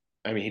not.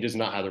 I mean, he does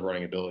not have the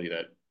running ability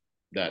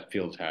that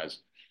Fields has.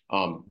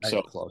 Not So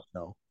even close.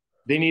 No.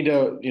 they need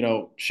to,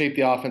 shape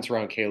the offense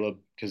around Caleb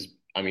because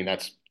I mean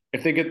that's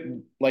if they get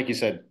like you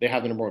said, they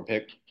have the number one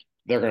pick,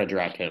 they're going to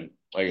draft him.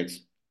 Like it's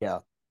Yeah.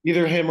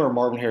 either him or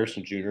Marvin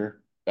Harrison Jr.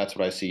 That's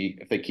what I see.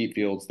 If they keep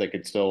Fields, they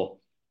could still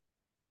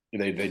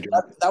they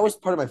draft. That was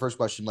part of my first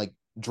question. Like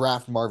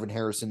draft Marvin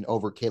Harrison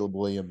over Caleb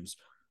Williams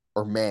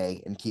or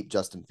May and keep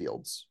Justin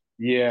Fields.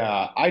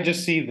 Yeah, I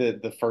just see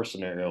the first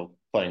scenario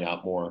playing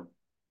out more.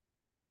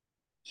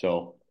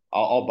 So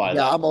I'll buy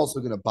Yeah, that. I'm also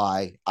gonna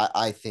buy.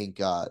 I think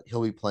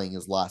he'll be playing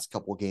his last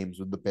couple games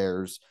with the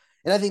Bears,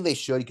 and I think they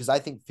should because I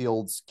think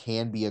Fields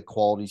can be a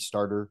quality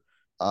starter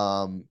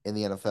in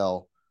the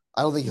NFL.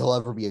 I don't think he'll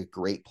ever be a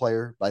great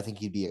player, but I think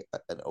he'd be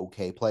an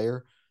okay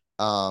player.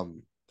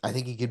 I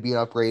think he could be an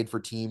upgrade for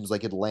teams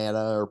like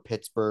Atlanta or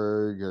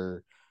Pittsburgh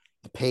or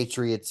the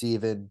Patriots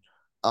even.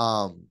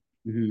 Um,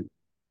 Mhm.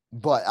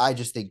 but I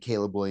just think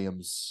Caleb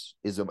Williams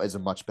is a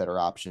much better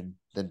option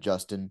than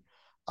Justin.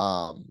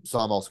 So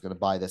I'm also going to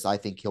buy this. I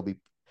think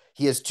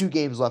he has 2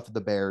 games left with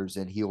the Bears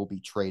and he will be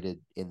traded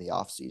in the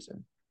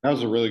offseason. That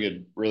was a really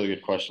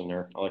good question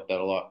there. I like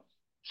that a lot.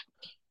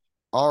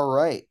 All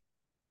right.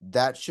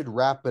 That should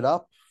wrap it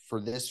up for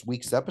this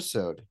week's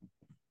episode.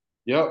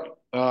 Yep.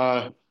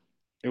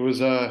 It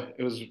was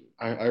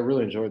I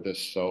really enjoyed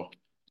this. So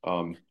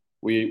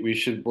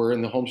we're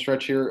in the home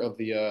stretch here of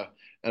the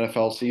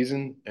NFL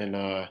season and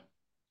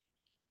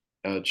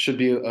it should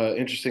be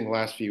interesting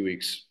last few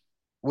weeks.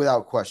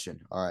 Without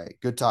question. All right.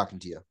 Good talking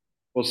to you.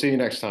 We'll see you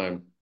next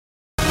time.